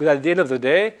 Because at the end of the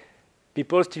day,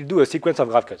 people still do a sequence of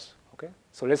graph cuts. Okay,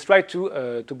 so let's try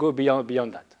to go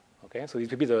beyond that. Okay, so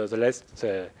this will be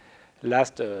the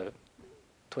last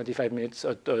 25 minutes,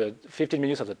 15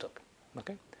 minutes of the talk.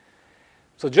 Okay,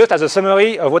 so just as a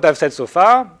summary of what I've said so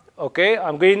far. Okay,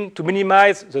 I'm going to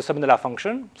minimize the submodular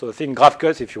function. So think graph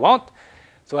cuts if you want.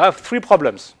 So I have three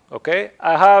problems. Okay,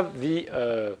 I have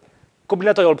the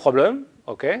combinatorial problem.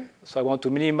 Okay, so I want to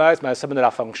minimize my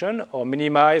submodular function or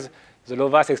minimize the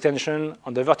Lovász extension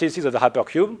on the vertices of the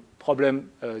hypercube problem,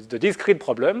 the discrete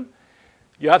problem.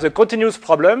 You have the continuous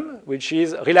problem, which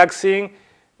is relaxing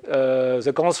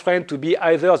the constraint to be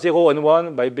either 0 and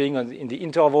 1 by being in the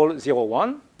interval 0,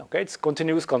 1. Okay, it's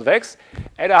continuous convex.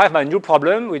 And I have my new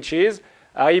problem, which is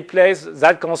I replace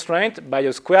that constraint by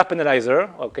a square penalizer,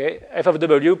 okay, f of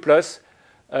w plus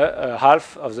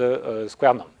half of the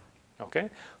square norm. Okay,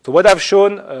 so what I've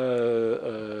shown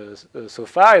so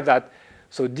far is that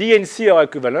so D and C are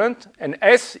equivalent, and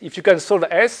S, if you can solve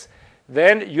S,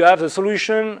 then you have the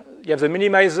solution, you have the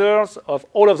minimizers of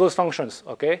all of those functions,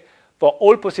 okay, for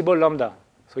all possible lambda.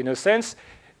 So in a sense,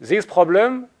 this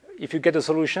problem, if you get a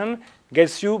solution,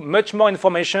 gets you much more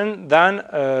information than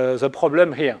the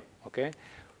problem here, okay.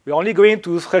 We're only going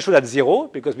to threshold at 0,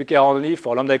 because we care only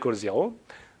for lambda equals 0.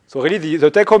 So really, the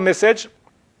take-home message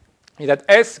is that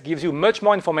S gives you much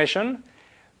more information,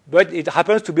 but it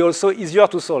happens to be also easier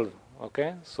to solve.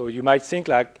 Okay, so you might think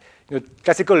like in a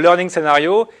classical learning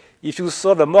scenario, if you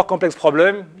solve a more complex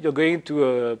problem, you're going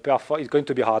to perform. It's going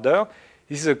to be harder.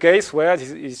 This is a case where this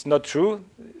is not true.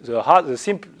 The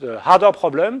harder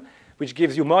problem, which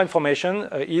gives you more information,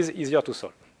 is easier to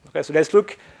solve. Okay, so let's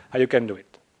look how you can do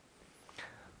it.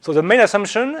 So the main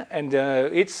assumption, and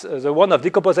it's the one of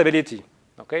decomposability.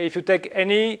 Okay, if you take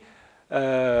any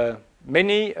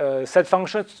many set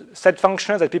functions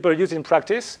that people use in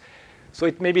practice. So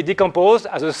it may be decomposed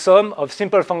as a sum of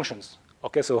simple functions.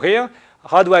 Okay, so here,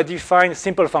 how do I define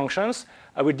simple functions?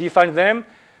 I will define them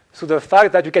through the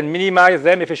fact that you can minimize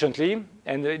them efficiently,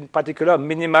 and in particular,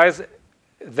 minimize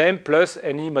them plus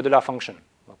any modular function.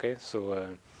 Okay, so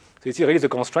this is really the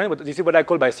constraint, but this is what I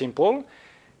call by simple.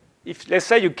 If, let's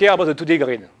say, you care about the 2D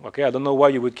grid. Okay, I don't know why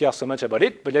you would care so much about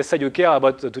it, but let's say you care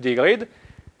about the 2D grid.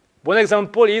 One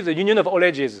example is the union of all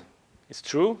edges. It's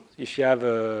true. If you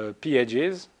have p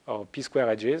edges, or p square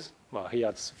edges, well, here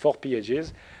it's 4 p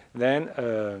edges, then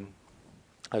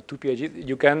 2 p edges,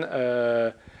 you can,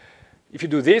 if you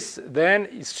do this, then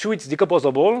it's true it's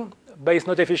decomposable, but it's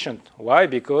not efficient. Why?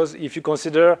 Because if you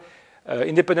consider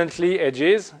independently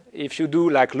edges, if you do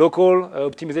like local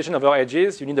optimization of your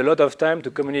edges, you need a lot of time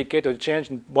to communicate a change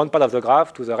in one part of the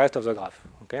graph to the rest of the graph.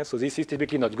 Okay, so this is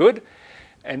typically not good.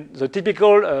 And the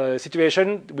typical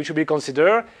situation which should be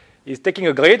considered is taking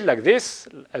a grid like this,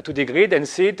 a 2D grid, and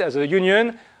see it as a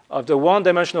union of the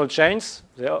one-dimensional chains,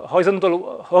 the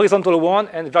horizontal one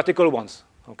and vertical ones.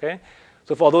 Okay,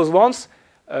 so for those ones,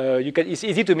 it's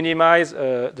easy to minimize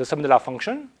the submodular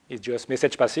function. It's just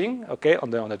message passing, okay, on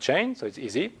the chain, so it's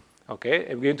easy. Okay,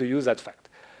 and we're going to use that fact.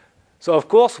 So of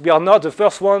course, we are not the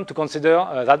first one to consider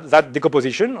that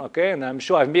decomposition. Okay, and I'm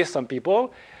sure I've missed some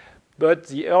people. But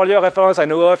the earlier reference I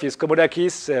know of is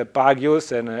Komodakis,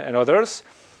 Paragios, and others.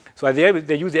 So at the end,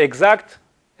 they use the exact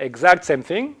same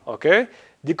thing. Okay,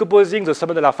 decomposing the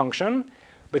submodular function.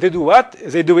 But they do what?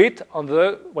 They do it on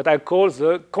the what I call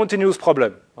the continuous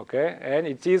problem. Okay, and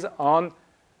it is on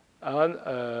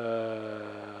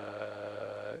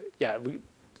yeah,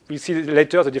 we see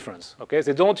later the difference. Okay,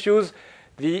 they don't use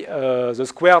the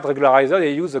squared regularizer.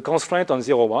 They use the constraint on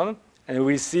 0, 1, and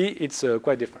we see it's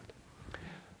quite different.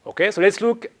 Okay, so let's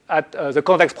look at the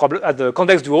convex problem, at the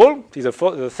convex dual. This is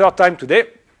the third time today.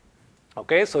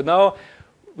 Okay, so now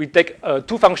we take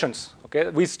two functions. Okay,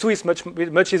 with 2 is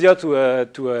much easier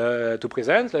to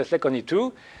present. Let's take only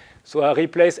 2. So I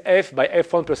replace f by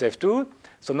f1 plus f2.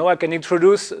 So now I can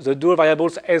introduce the dual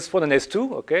variables s1 and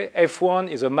s2. Okay, f1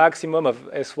 is a maximum of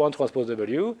s1 transpose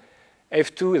w.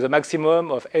 f2 is a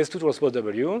maximum of s2 transpose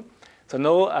w. So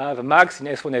now I have a max in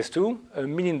s1, s2, a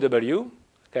min in w.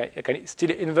 Okay, I can still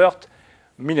invert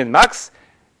min and max.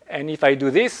 And if I do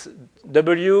this,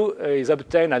 W is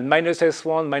obtained at minus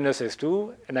S1 minus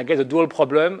S2, and I get a dual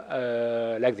problem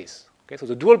like this. Okay, so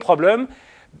the dual problem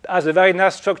has a very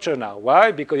nice structure now.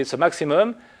 Why? Because it's a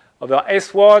maximum over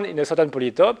S1 in a certain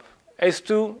polytope,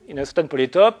 S2 in a certain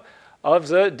polytope of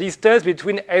the distance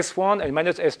between S1 and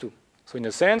minus S2. So in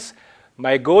a sense,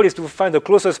 my goal is to find the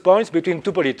closest points between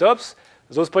two polytopes,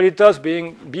 those polytopes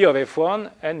being B of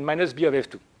F1 and minus B of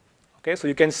F2. Okay, so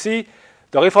you can see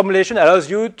the reformulation allows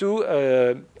you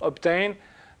to obtain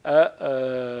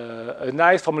a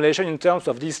nice formulation in terms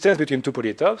of distance between two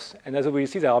polytopes. And as we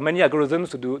see, there are many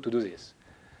algorithms to do this.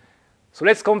 So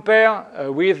let's compare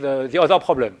with the other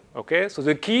problem. Okay, so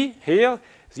the key here,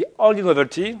 the only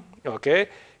novelty, okay,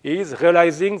 is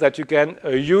realizing that you can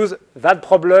use that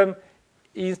problem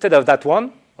instead of that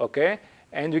one. Okay,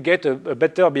 and you get a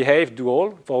better behaved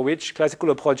dual for which classical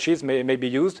approaches may be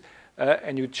used,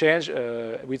 and you change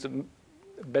with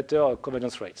better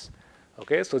convergence rates.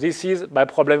 Okay, so this is my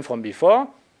problem from before.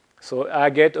 So I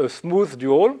get a smooth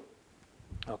dual.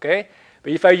 Okay,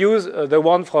 but if I use the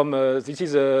one from this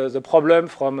is the problem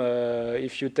from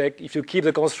if you keep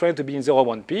the constraint to be in 0,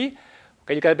 1 p.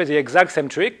 Okay, you can apply the exact same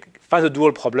trick, find the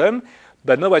dual problem,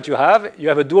 but now what you have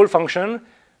a dual function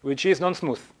which is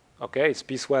non-smooth. Okay, it's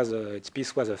piecewise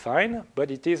affine,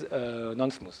 but it is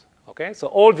non-smooth. Okay, so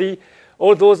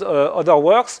all those other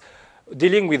works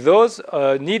dealing with those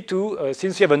need to,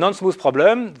 since you have a non-smooth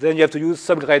problem, then you have to use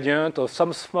subgradient or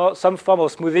some form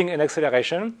of smoothing and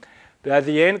acceleration. But at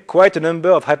the end, quite a number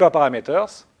of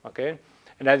hyperparameters. Okay,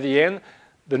 and at the end,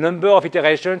 the number of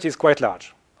iterations is quite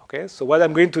large. Okay, so what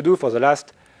I'm going to do for the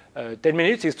last 10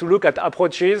 minutes is to look at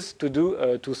approaches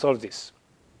to solve this.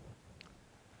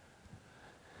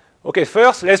 Okay,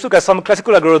 first, let's look at some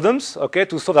classical algorithms, okay,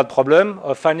 to solve that problem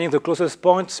of finding the closest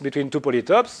points between two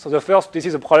polytopes. So the first, this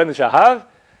is a problem which I have.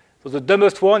 So the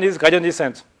dumbest one is gradient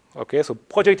descent. Okay, so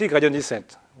projective gradient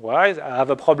descent. Why? I have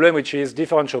a problem which is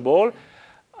differentiable.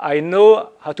 I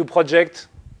know how to project,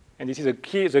 and this is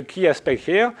the key aspect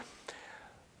here.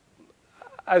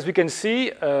 As we can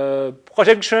see,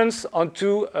 projections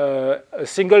onto a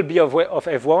single B of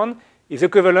F1 is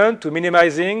equivalent to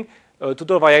minimizing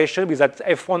total variation with that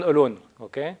F1 alone,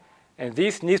 okay? And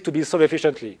this needs to be solved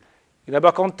efficiently. In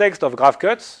our context of graph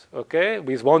cuts, okay,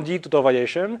 with 1D total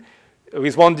variation,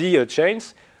 with 1D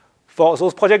chains, for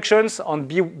those projections on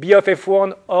B of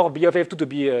F1 or B of F2 to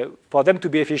be, for them to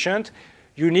be efficient,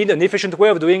 you need an efficient way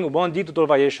of doing 1D total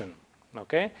variation,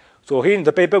 okay? So here in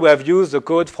the paper, we have used the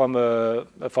code from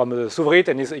Suvrit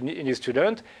and his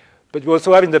student. But we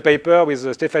also have in the paper with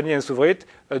Stefanie and Suvrit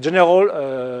a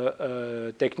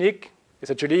general technique.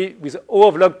 Essentially, with O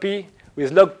of log P,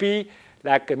 with log P,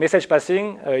 like message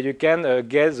passing, you can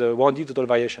get the 1D total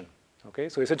variation. Okay,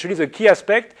 so essentially the key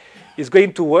aspect is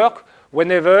going to work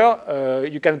whenever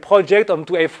you can project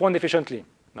onto F1 efficiently.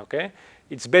 Okay,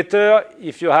 it's better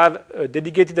if you have a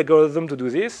dedicated algorithm to do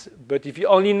this, but if you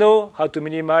only know how to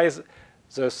minimize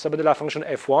the submodular function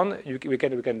F1, we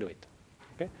can do it.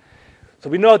 Okay, so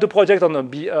we know how to project on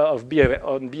B of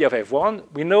F1.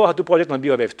 We know how to project on B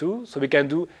of F2, so we can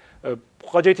do a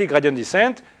projected gradient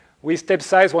descent with step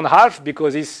size 1/2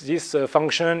 because this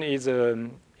function is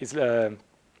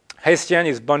Hessian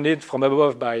is bounded from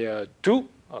above by 2,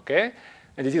 okay?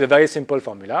 And this is a very simple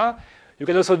formula. You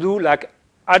can also do like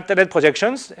alternate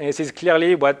projections, and this is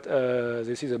clearly what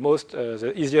this is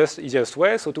the easiest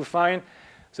way. So to find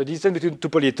the distance between two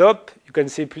polytopes, you can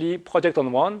simply project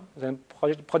on one, then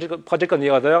project on the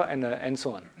other, and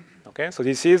so on. Okay, so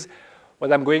this is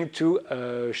what I'm going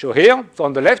to show here. So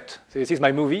on the left, so this is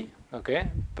my movie. Okay,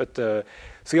 but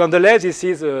so on the left, this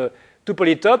is two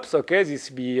polytopes. Okay, this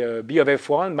B of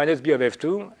F1 minus B of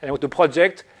F2, and I want to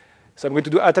project. So I'm going to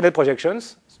do alternate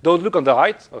projections. So don't look on the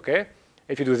right. Okay,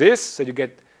 if you do this, so you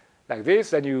get like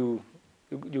this, then you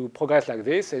progress like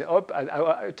this, and up, and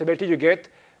ultimately you get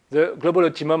the global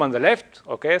optimum on the left.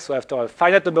 Okay, so after a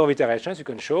finite number of iterations, you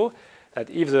can show that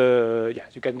if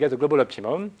you can get the global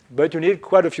optimum, but you need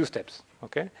quite a few steps.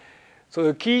 Okay, so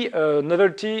the key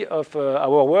novelty of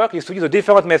our work is to use a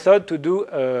different method to do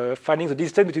finding the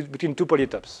distance between two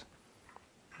polytopes.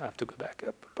 I have to go back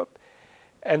up.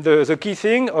 And the key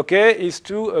thing, okay, is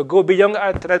to go beyond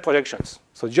alternate projections.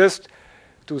 So just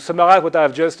to summarize what I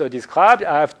have just described,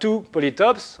 I have two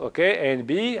polytopes, okay, A and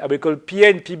B. I will call PA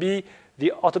and PB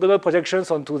the orthogonal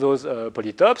projections onto those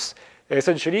polytopes.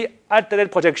 Essentially,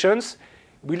 alternate projections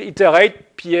will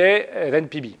iterate PA then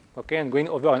PB, okay, and going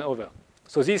over and over.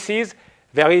 So this is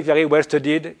very, very well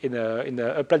studied in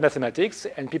applied mathematics,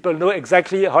 and people know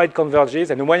exactly how it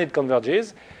converges and when it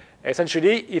converges.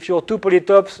 Essentially, if your two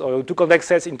polytopes or two convex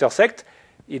sets intersect,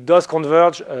 it does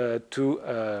converge to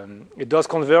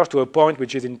a point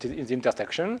which is in the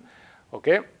intersection,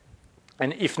 okay.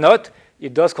 And if not,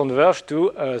 it does converge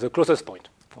to the closest point.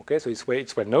 Okay, so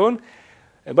it's well known.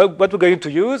 But what we're going to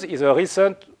use is a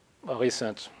recent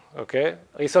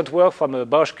work from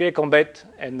Bauschke, Combet,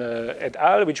 and et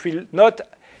al., which will not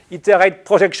iterate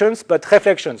projections but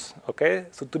reflections. Okay,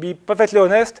 so to be perfectly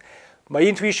honest, my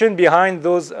intuition behind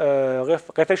those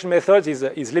reflection methods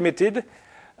is limited.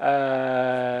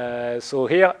 So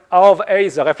here, R of A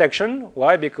is a reflection.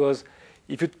 Why? Because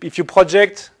if you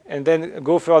project and then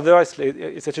go further,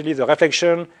 it's actually the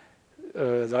reflection.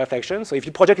 So if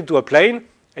you project into a plane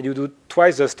and you do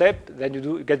twice the step, then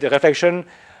you get the reflection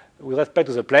with respect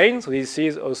to the plane. So this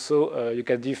is also you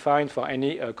can define for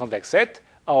any convex set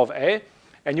R of A,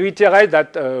 and you iterate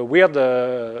that weird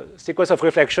sequence of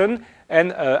reflection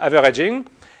and averaging.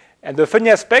 And the funny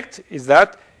aspect is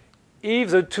that if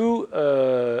the two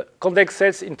convex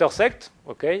sets intersect,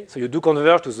 okay, so you do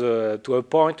converge to a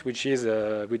point which is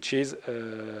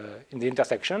in the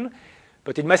intersection.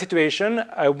 But in my situation,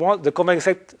 I want the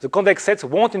convex sets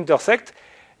won't intersect,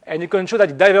 and you can show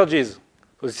that it diverges.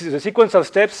 So the sequence of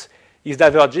steps is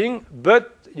diverging,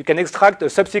 but you can extract a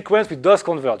subsequence which does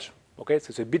converge. Okay, so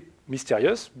it's a bit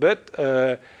mysterious, but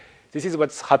this is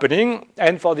what's happening.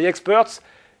 And for the experts,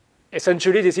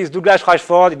 essentially, this is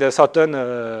Douglas-Rashford in a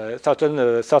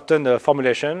certain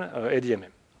formulation,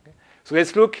 ADMM. Okay. So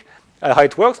let's look at how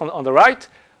it works on the right.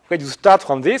 Okay, you start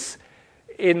from this.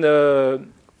 In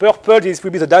purple, this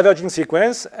will be the diverging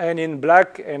sequence, and in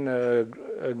black and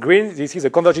green, this is a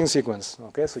converging sequence.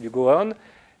 Okay, so you go on,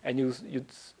 and you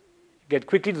get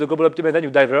quickly to the global optimum, and then you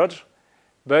diverge,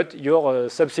 but your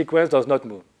subsequence does not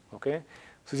move. Okay,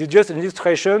 so this is just an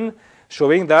illustration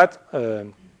showing that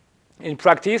in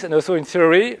practice and also in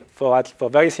theory, for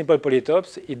very simple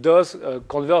polytopes, it does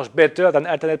converge better than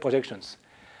alternate projections.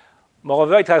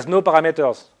 Moreover, it has no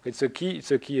parameters. It's a key.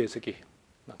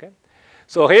 Okay,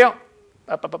 so here.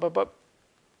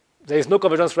 There is no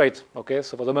convergence rate. Okay,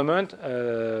 so for the moment,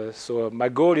 so my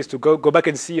goal is to go back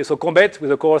and see. So Combet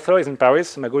with the co-author is in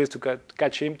Paris. My goal is to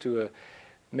catch him to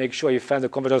make sure he finds the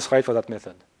convergence rate for that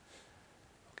method.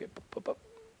 Okay,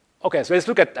 okay. So let's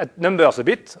look at numbers a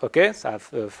bit. Okay, so I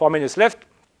have 4 minutes left.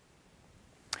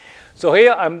 So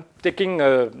here I'm taking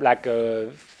like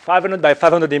a 500 by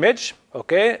 500 image.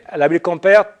 Okay, and I will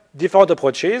compare different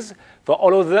approaches for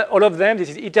all of them. This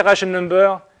is iteration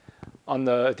number on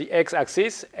the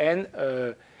x-axis and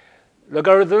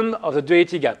logarithm of the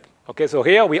duality gap. Okay, so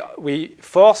here we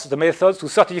force the methods to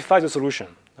certify the solution.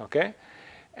 Okay,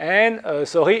 and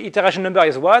so here iteration number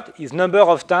is what? Is number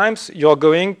of times you're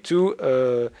going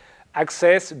to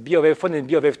access B of F1 and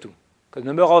B of F2. The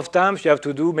number of times you have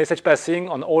to do message passing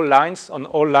on all lines, and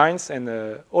all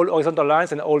horizontal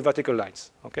lines and all vertical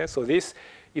lines. Okay, so this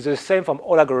is the same from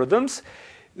all algorithms.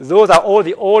 Those are all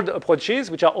the old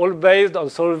approaches, which are all based on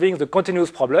solving the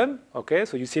continuous problem. Okay,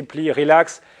 so you simply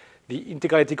relax the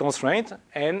integrality constraint,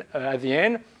 and at the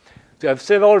end, you have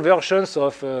several versions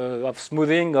of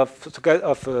smoothing of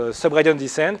subgradient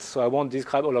descent. So I won't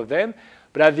describe all of them,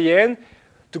 but at the end,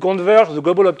 to converge the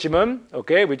global optimum,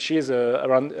 okay, which is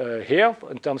around here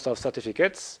in terms of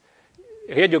certificates.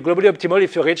 Here you're globally optimal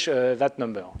if you reach that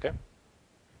number, okay?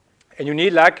 And you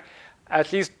need like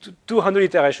at least 200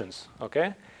 iterations,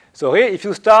 okay? So here, if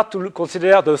you start to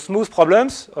consider the smooth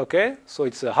problems, okay, so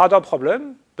it's a harder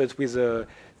problem, but with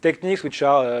techniques which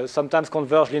are sometimes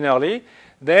converge linearly,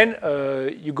 then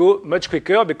you go much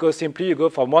quicker because simply you go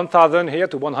from 1,000 here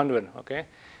to 100, okay?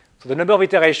 So the number of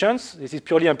iterations, this is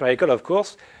purely empirical, of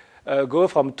course, go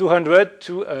from 200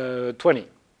 to 20.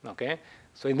 Okay.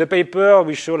 So in the paper,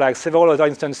 we show like several other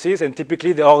instances, and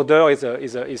typically the order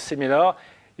is similar.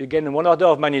 You gain one order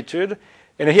of magnitude,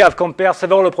 and here I've compared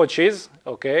several approaches.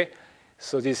 Okay.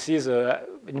 So this is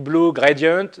in blue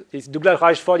gradient. This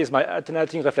Douglas-Rashford is my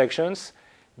alternating reflections.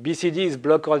 BCD is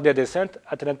block coordinate descent,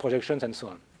 alternate projections, and so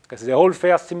on. Because they all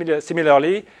fare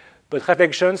similarly, but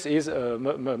reflections is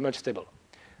much stable.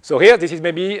 So here, this is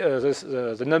maybe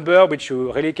the number which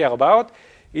you really care about.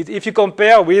 If you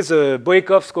compare with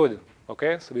Boykov's code,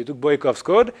 okay? So we took Boykov's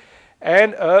code,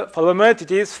 and for the moment, it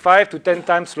is 5 to 10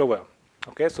 times slower.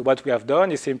 Okay, so what we have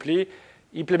done is simply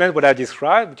implement what I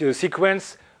described, which is a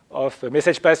sequence of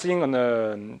message passing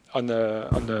on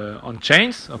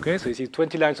chains. Okay, so this is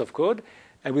 20 lines of code,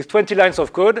 and with 20 lines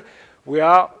of code, we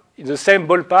are in the same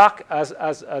ballpark as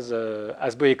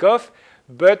Boykov.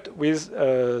 But with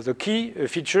the key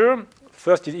feature,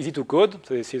 first it's easy to code,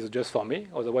 so this is just for me,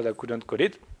 otherwise I couldn't code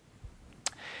it.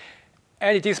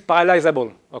 And it is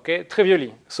parallelizable, okay,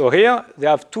 trivially. So here, they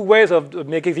have two ways of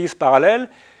making this parallel.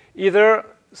 Either,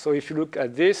 so if you look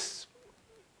at this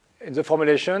in the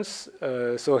formulations,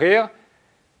 so here,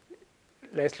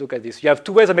 let's look at this. You have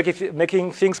two ways of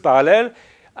making things parallel,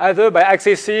 either by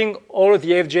accessing all the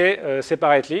FJ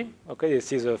separately. Okay,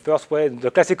 this is the first way,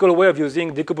 the classical way of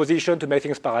using decomposition to make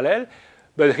things parallel.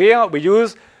 But here we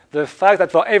use the fact that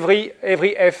for every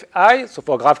Fi, so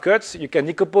for graph cuts, you can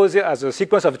decompose it as a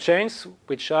sequence of chains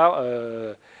which are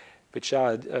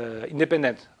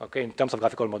independent. Okay, in terms of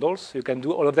graphical models, you can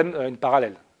do all of them in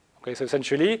parallel. Okay, so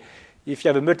essentially, if you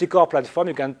have a multi-core platform,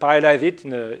 you can parallelize it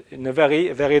in a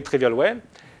very, very trivial way.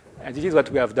 And this is what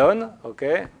we have done.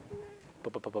 Okay.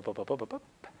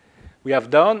 We have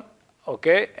done,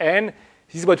 okay, and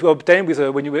this is what we obtain with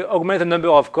when you augment the number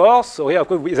of cores. So here, of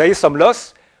course, there is some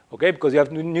loss, okay, because you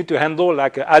need to handle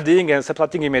like adding and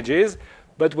subtracting images,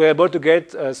 but we're able to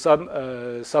get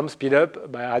some speed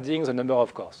up by adding the number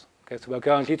of cores. Okay, so we're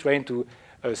currently trying to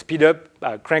speed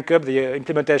up, crank up the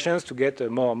implementations to get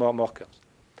more cores.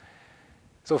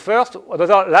 So first,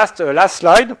 another last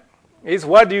slide is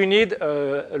what do you need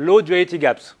low duality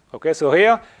gaps? Okay, so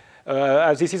here.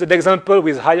 This is an example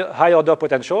with high order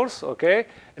potentials, okay?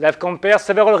 And I've compared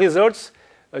several results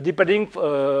depending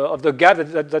of the gap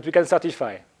that we can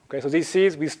certify. Okay, so this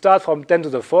is, we start from 10 to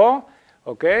the 4,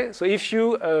 okay? So if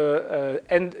you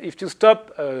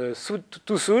stop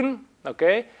too soon,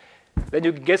 okay, then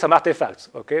you get some artifacts,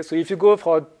 okay? So if you go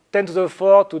from 10 to the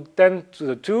 4 to 10 to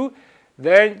the 2,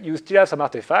 then you still have some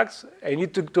artifacts, and you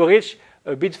need to reach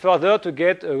a bit further to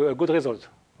get a good result,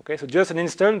 okay? So just an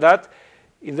instant that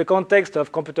in the context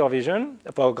of computer vision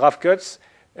for graph cuts,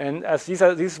 and as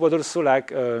this was also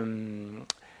like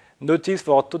noticed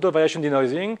for total variation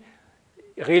denoising,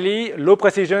 really low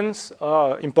precisions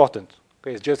are important.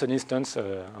 Okay, it's just an instance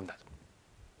on that.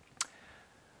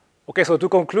 Okay, so to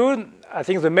conclude, I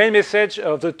think the main message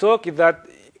of the talk is that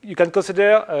you can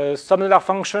consider submodular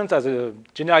functions as a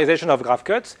generalization of graph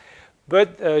cuts,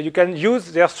 but you can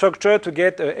use their structure to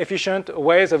get efficient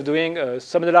ways of doing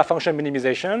submodular function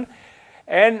minimization.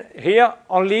 And here,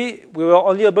 we were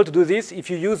only able to do this if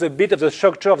you use a bit of the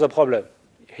structure of the problem.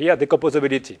 Here,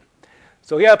 decomposability.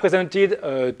 So here I presented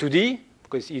 2D,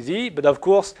 because it's easy, but of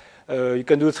course, you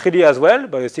can do 3D as well,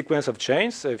 by a sequence of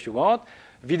chains, if you want.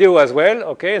 Video as well,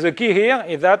 okay? The key here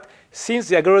is that since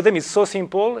the algorithm is so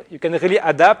simple, you can really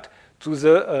adapt to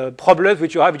the problems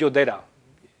which you have with your data.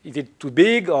 Is it too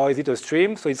big, or is it a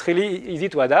stream? So it's really easy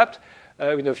to adapt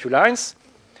in a few lines.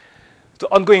 The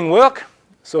ongoing work,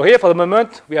 So here, for the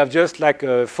moment, we have just like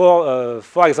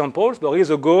four examples. But really,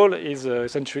 the goal is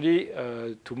essentially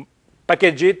to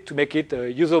package it to make it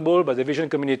usable by the vision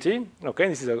community. Okay,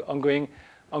 this is an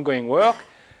ongoing work.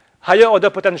 Higher order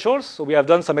potentials. So we have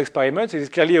done some experiments. It is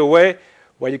clearly a way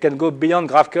where you can go beyond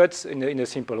graph cuts in a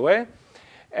simple way.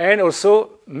 And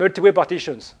also multi-way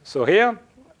partitions. So here,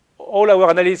 all our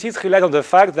analysis relies on the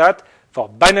fact that for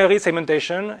binary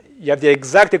segmentation, you have the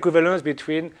exact equivalence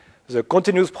between the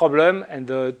continuous problem and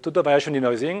the total variation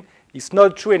denoising. It's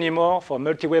not true anymore for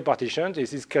multi-way partitions.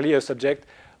 This is clearly a subject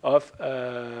of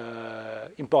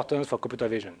importance for computer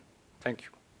vision. Thank you.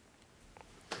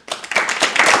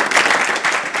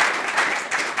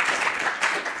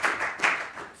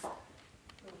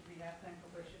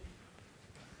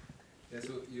 Yeah,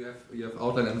 so you have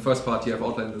outlined in the first part. You have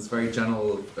outlined this very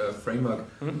general framework,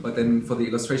 but then for the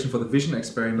illustration for the vision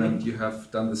experiment, you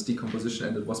have done this decomposition,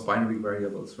 and it was binary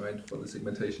variables, right, for the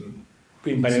segmentation.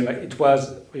 It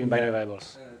was in binary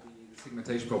variables. The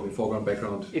segmentation probably foreground,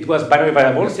 background. It was binary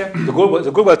variables. Yeah. The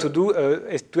goal was to do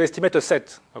is to estimate a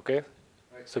set. Okay.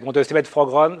 Right. So you want to estimate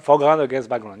foreground against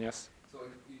background. Yes. So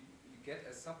you get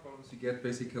as subproblems, you get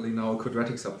basically now a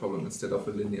quadratic subproblem instead of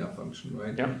a linear function,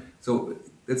 right? Yeah. So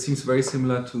that seems very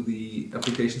similar to the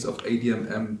applications of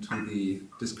ADMM to the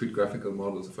discrete graphical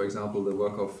models. For example, the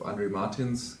work of Andre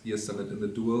Martins, he has done it in the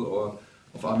dual, or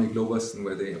of Armin Gloverson,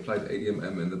 where they applied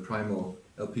ADMM in the primal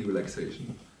LP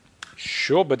relaxation.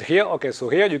 Sure, but here, okay, so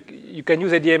here you can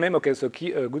use ADMM. Okay, so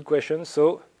good question.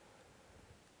 So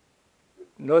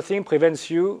nothing prevents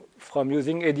you from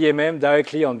using ADMM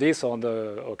directly on this,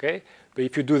 okay. But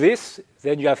if you do this,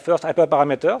 then you have first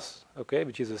hyperparameters, okay,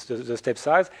 which is the step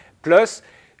size, plus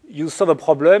you solve a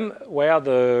problem where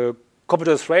the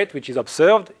convergence rate, which is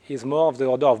observed, is more of the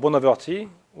order of 1 over t,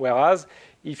 whereas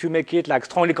if you make it like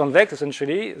strongly convex,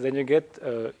 essentially, then you get,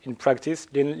 in practice,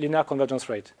 linear convergence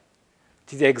rate.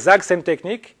 It is the exact same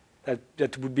technique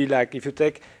that would be like if you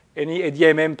take any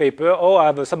ADMM paper, I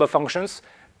have a sum of functions,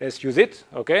 let's use it,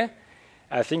 okay?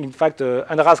 I think, in fact,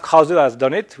 Andreas Krause has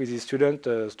done it with his student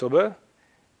Stober,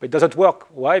 but it doesn't work.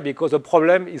 Why? Because the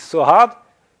problem is so hard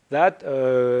that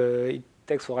it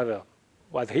takes forever.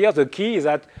 But here, the key is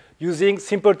that using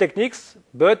simple techniques,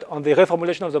 but on the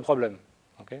reformulation of the problem.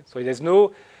 Okay? So there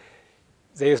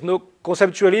is no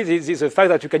conceptually, this is a fact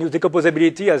that you can use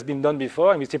decomposability has been done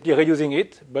before, and we're simply reusing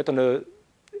it, but on a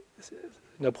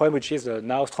problem which is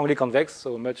now strongly convex,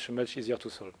 so much easier to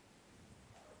solve.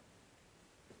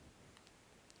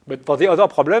 But for the other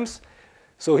problems,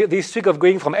 so this trick of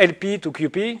going from LP to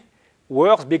QP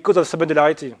works because of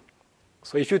submodularity.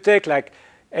 So if you take like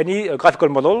any graphical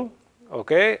model,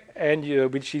 okay, and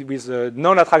which is with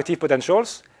non-attractive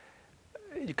potentials,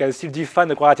 you can still define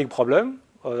the quadratic problem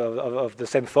of the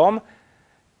same form.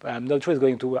 But I'm not sure it's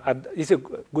going to. It's a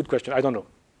good question. I don't know.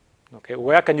 Okay,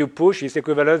 where can you push this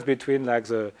equivalence between like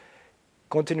the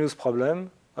continuous problem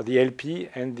of the LP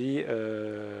and the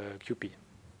QP?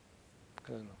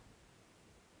 I don't know.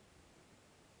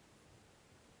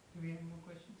 Do we have more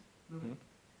questions? No.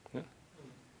 Yeah.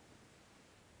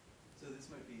 So this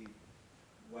might be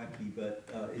wacky, but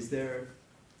is there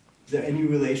any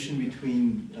relation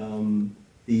between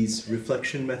these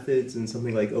reflection methods and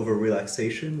something like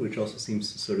over-relaxation, which also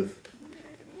seems to sort of...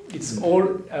 It's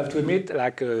all, I have to admit,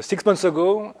 like 6 months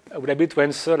ago, I would have been to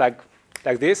answer like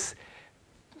this,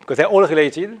 because they're all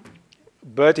related,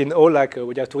 but in all, like,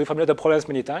 we have to reformulate the problems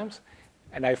many times,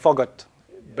 and I forgot.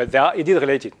 But it is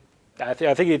related. I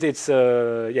think it's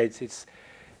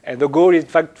and the goal is, in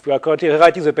fact, we are currently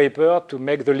rewriting the paper to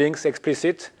make the links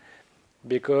explicit,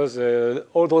 because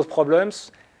all those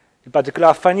problems, in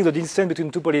particular, finding the distance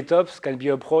between two polytopes can be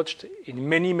approached in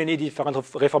many, many different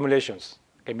reformulations.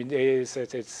 I mean, you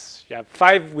have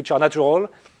 5 which are natural,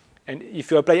 and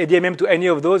if you apply ADMM to any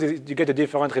of those, you get a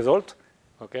different result.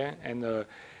 Okay, and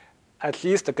at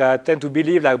least I tend to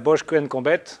believe, like Boschke and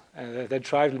Combet, they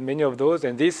tried many of those,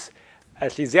 and this,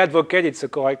 at least they advocate it's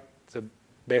the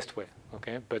best way.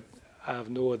 Okay, but I have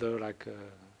no other like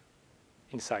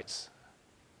insights.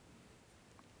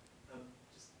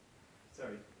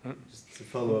 Sorry, just to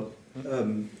follow up.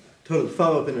 Total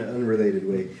follow up in an unrelated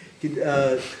way.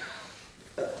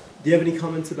 Do you have any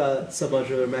comments about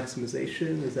submodular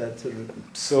maximization? Is that sort of...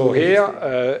 So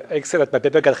here, except that my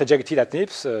paper got rejected at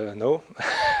NIPS, no.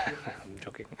 I'm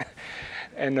joking.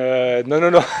 And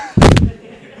no.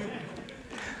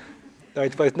 No,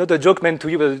 it was not a joke meant to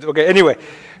you, but okay, anyway.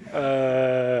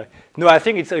 No, I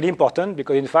think it's really important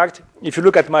because, in fact, if you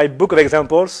look at my book of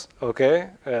examples, okay,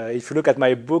 if you look at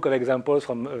my book of examples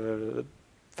from the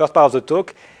first part of the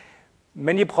talk,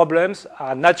 many problems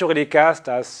are naturally cast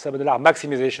as submodular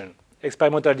maximization.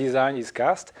 Experimental design is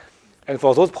cast. And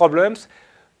for those problems,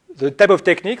 the type of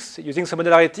techniques using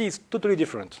submodularity is totally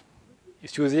different.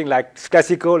 It's using like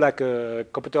classical, like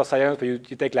computer science, where you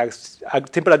take like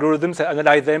simple algorithms and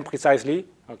analyze them precisely,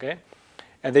 okay?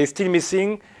 And they're still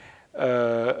missing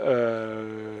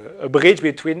a bridge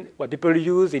between what people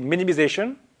use in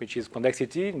minimization, which is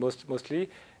convexity mostly,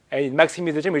 and in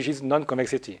maximization, which is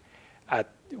non-convexity.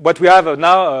 What we have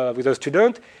now with a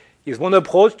student is one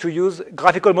approach to use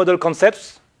graphical model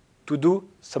concepts to do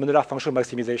submodular function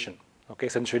maximization. Okay,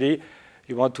 essentially,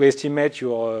 you want to estimate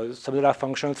your submodular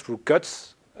functions through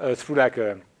cuts, through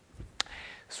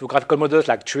graphical models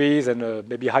like trees and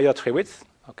maybe higher tree width.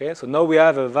 Okay, so now we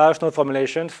have a variational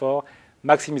formulation for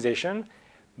maximization,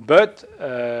 but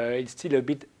it's still a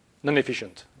bit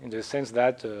non-efficient in the sense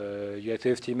that you have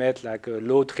to estimate like a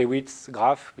low tree width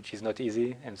graph, which is not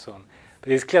easy, and so on.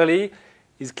 But it's clearly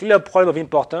a problem of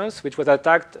importance, which was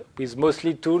attacked with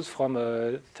mostly tools from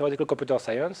theoretical computer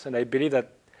science, and I believe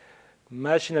that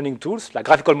machine learning tools, like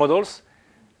graphical models,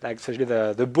 like especially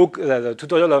the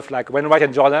tutorial of like Wainwright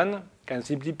and Jordan, can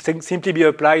simply be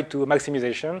applied to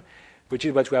maximization, which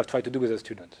is what we have tried to do with the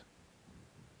student.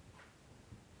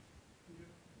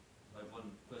 I have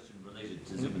one question related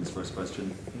to Zubin's first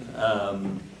question.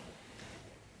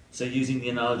 So using the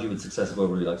analogy with successive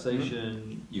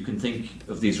over-relaxation, you can think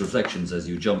of these reflections as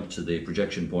you jump to the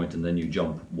projection point and then you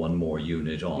jump one more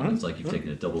unit on. It's like you've taken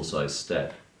a double-sized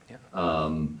step. Yeah.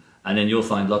 And then you'll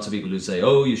find lots of people who say,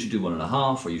 oh, you should do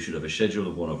 1.5, or you should have a schedule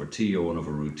of 1/t or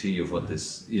 1/√t of what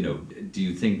this, you know, do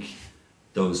you think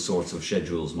those sorts of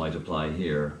schedules might apply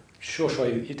here? Sure.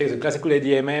 You take the classical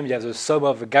ADMM, you have the sum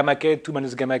of gamma k, 2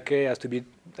 minus gamma k has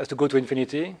to go to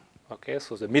infinity. Okay,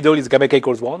 so the middle is gamma k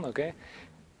equals 1, okay?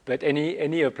 But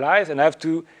any applies, and I have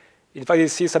to, in fact,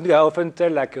 this is something I often tell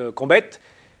like Combet,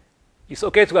 it's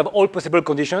okay to have all possible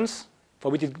conditions for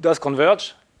which it does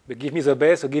converge, but give me the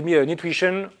best, or give me an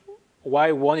intuition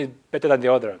why one is better than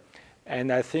the other.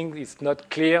 And I think it's not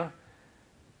clear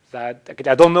that,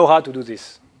 I don't know how to do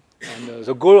this. And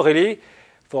the goal really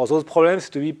for those problems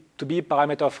to be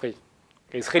parameter free.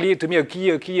 It's really, to me, a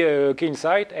key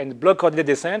insight, and block coordinate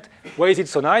descent, why is it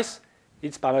so nice?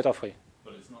 It's parameter free.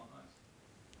 But it's not nice.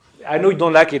 I know you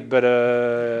don't like it, but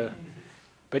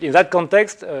in that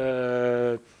context,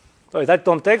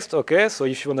 okay, so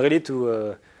if you want really to...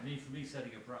 I mean, for me,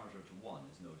 setting a parameter to 1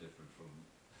 is no different from...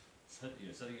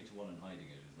 setting it to 1 and hiding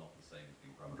it is not the same as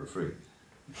being parameter free.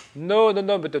 No,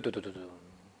 but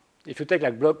if you take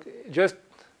like block, just...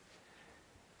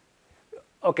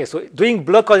 Okay, so doing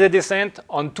block coordinate descent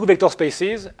on 2 vector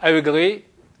spaces, I agree,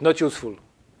 not useful.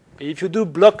 If you do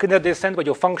block coordinate descent where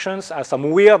your functions have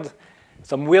some weird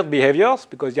behaviors,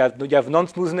 because you have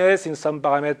non-smoothness in some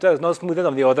parameters, non-smoothness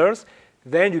on the others,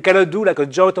 then you cannot do like a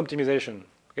joint optimization.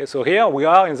 Okay, so here we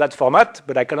are in that format,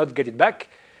 but I cannot get it back.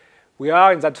 We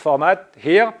are in that format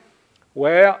here,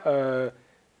 where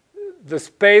the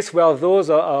space where those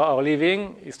are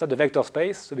living is not the vector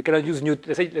space, so we cannot use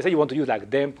Newton. Let's say you want to use like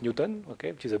damp Newton,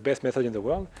 okay, which is the best method in the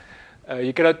world.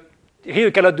 You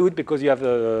cannot do it because you have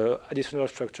the additional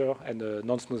structure and the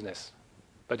non-smoothness.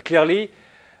 But clearly,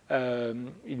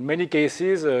 in many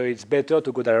cases, it's better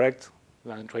to go direct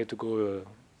than try to go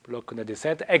block coordinate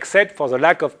descent, except for the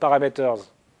lack of parameters.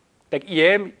 Like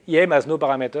EM has no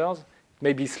parameters. It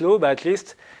may be slow, but at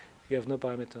least you have no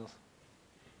parameters.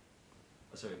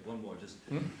 Sorry, one more.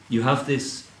 You have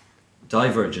this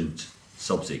divergent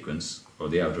subsequence, or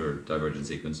the outer divergent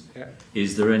sequence. Yeah.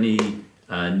 Is there any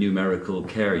numerical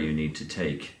care you need to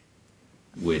take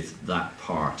with that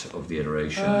part of the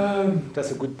iteration?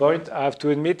 That's a good point. I have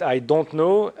to admit I don't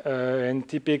know, and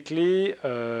typically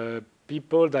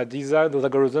people that design those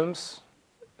algorithms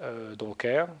don't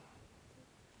care.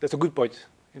 That's a good point.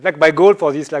 In fact, my goal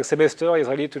for this semester is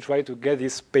really to try to get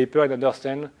this paper and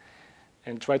understand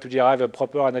and try to derive a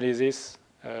proper analysis,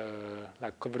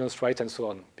 like convenience rights and so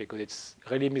on, because it's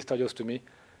really mysterious to me.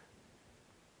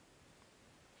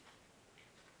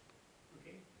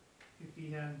 Okay. If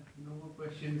we have no more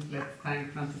questions, let's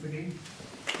thank Francis again.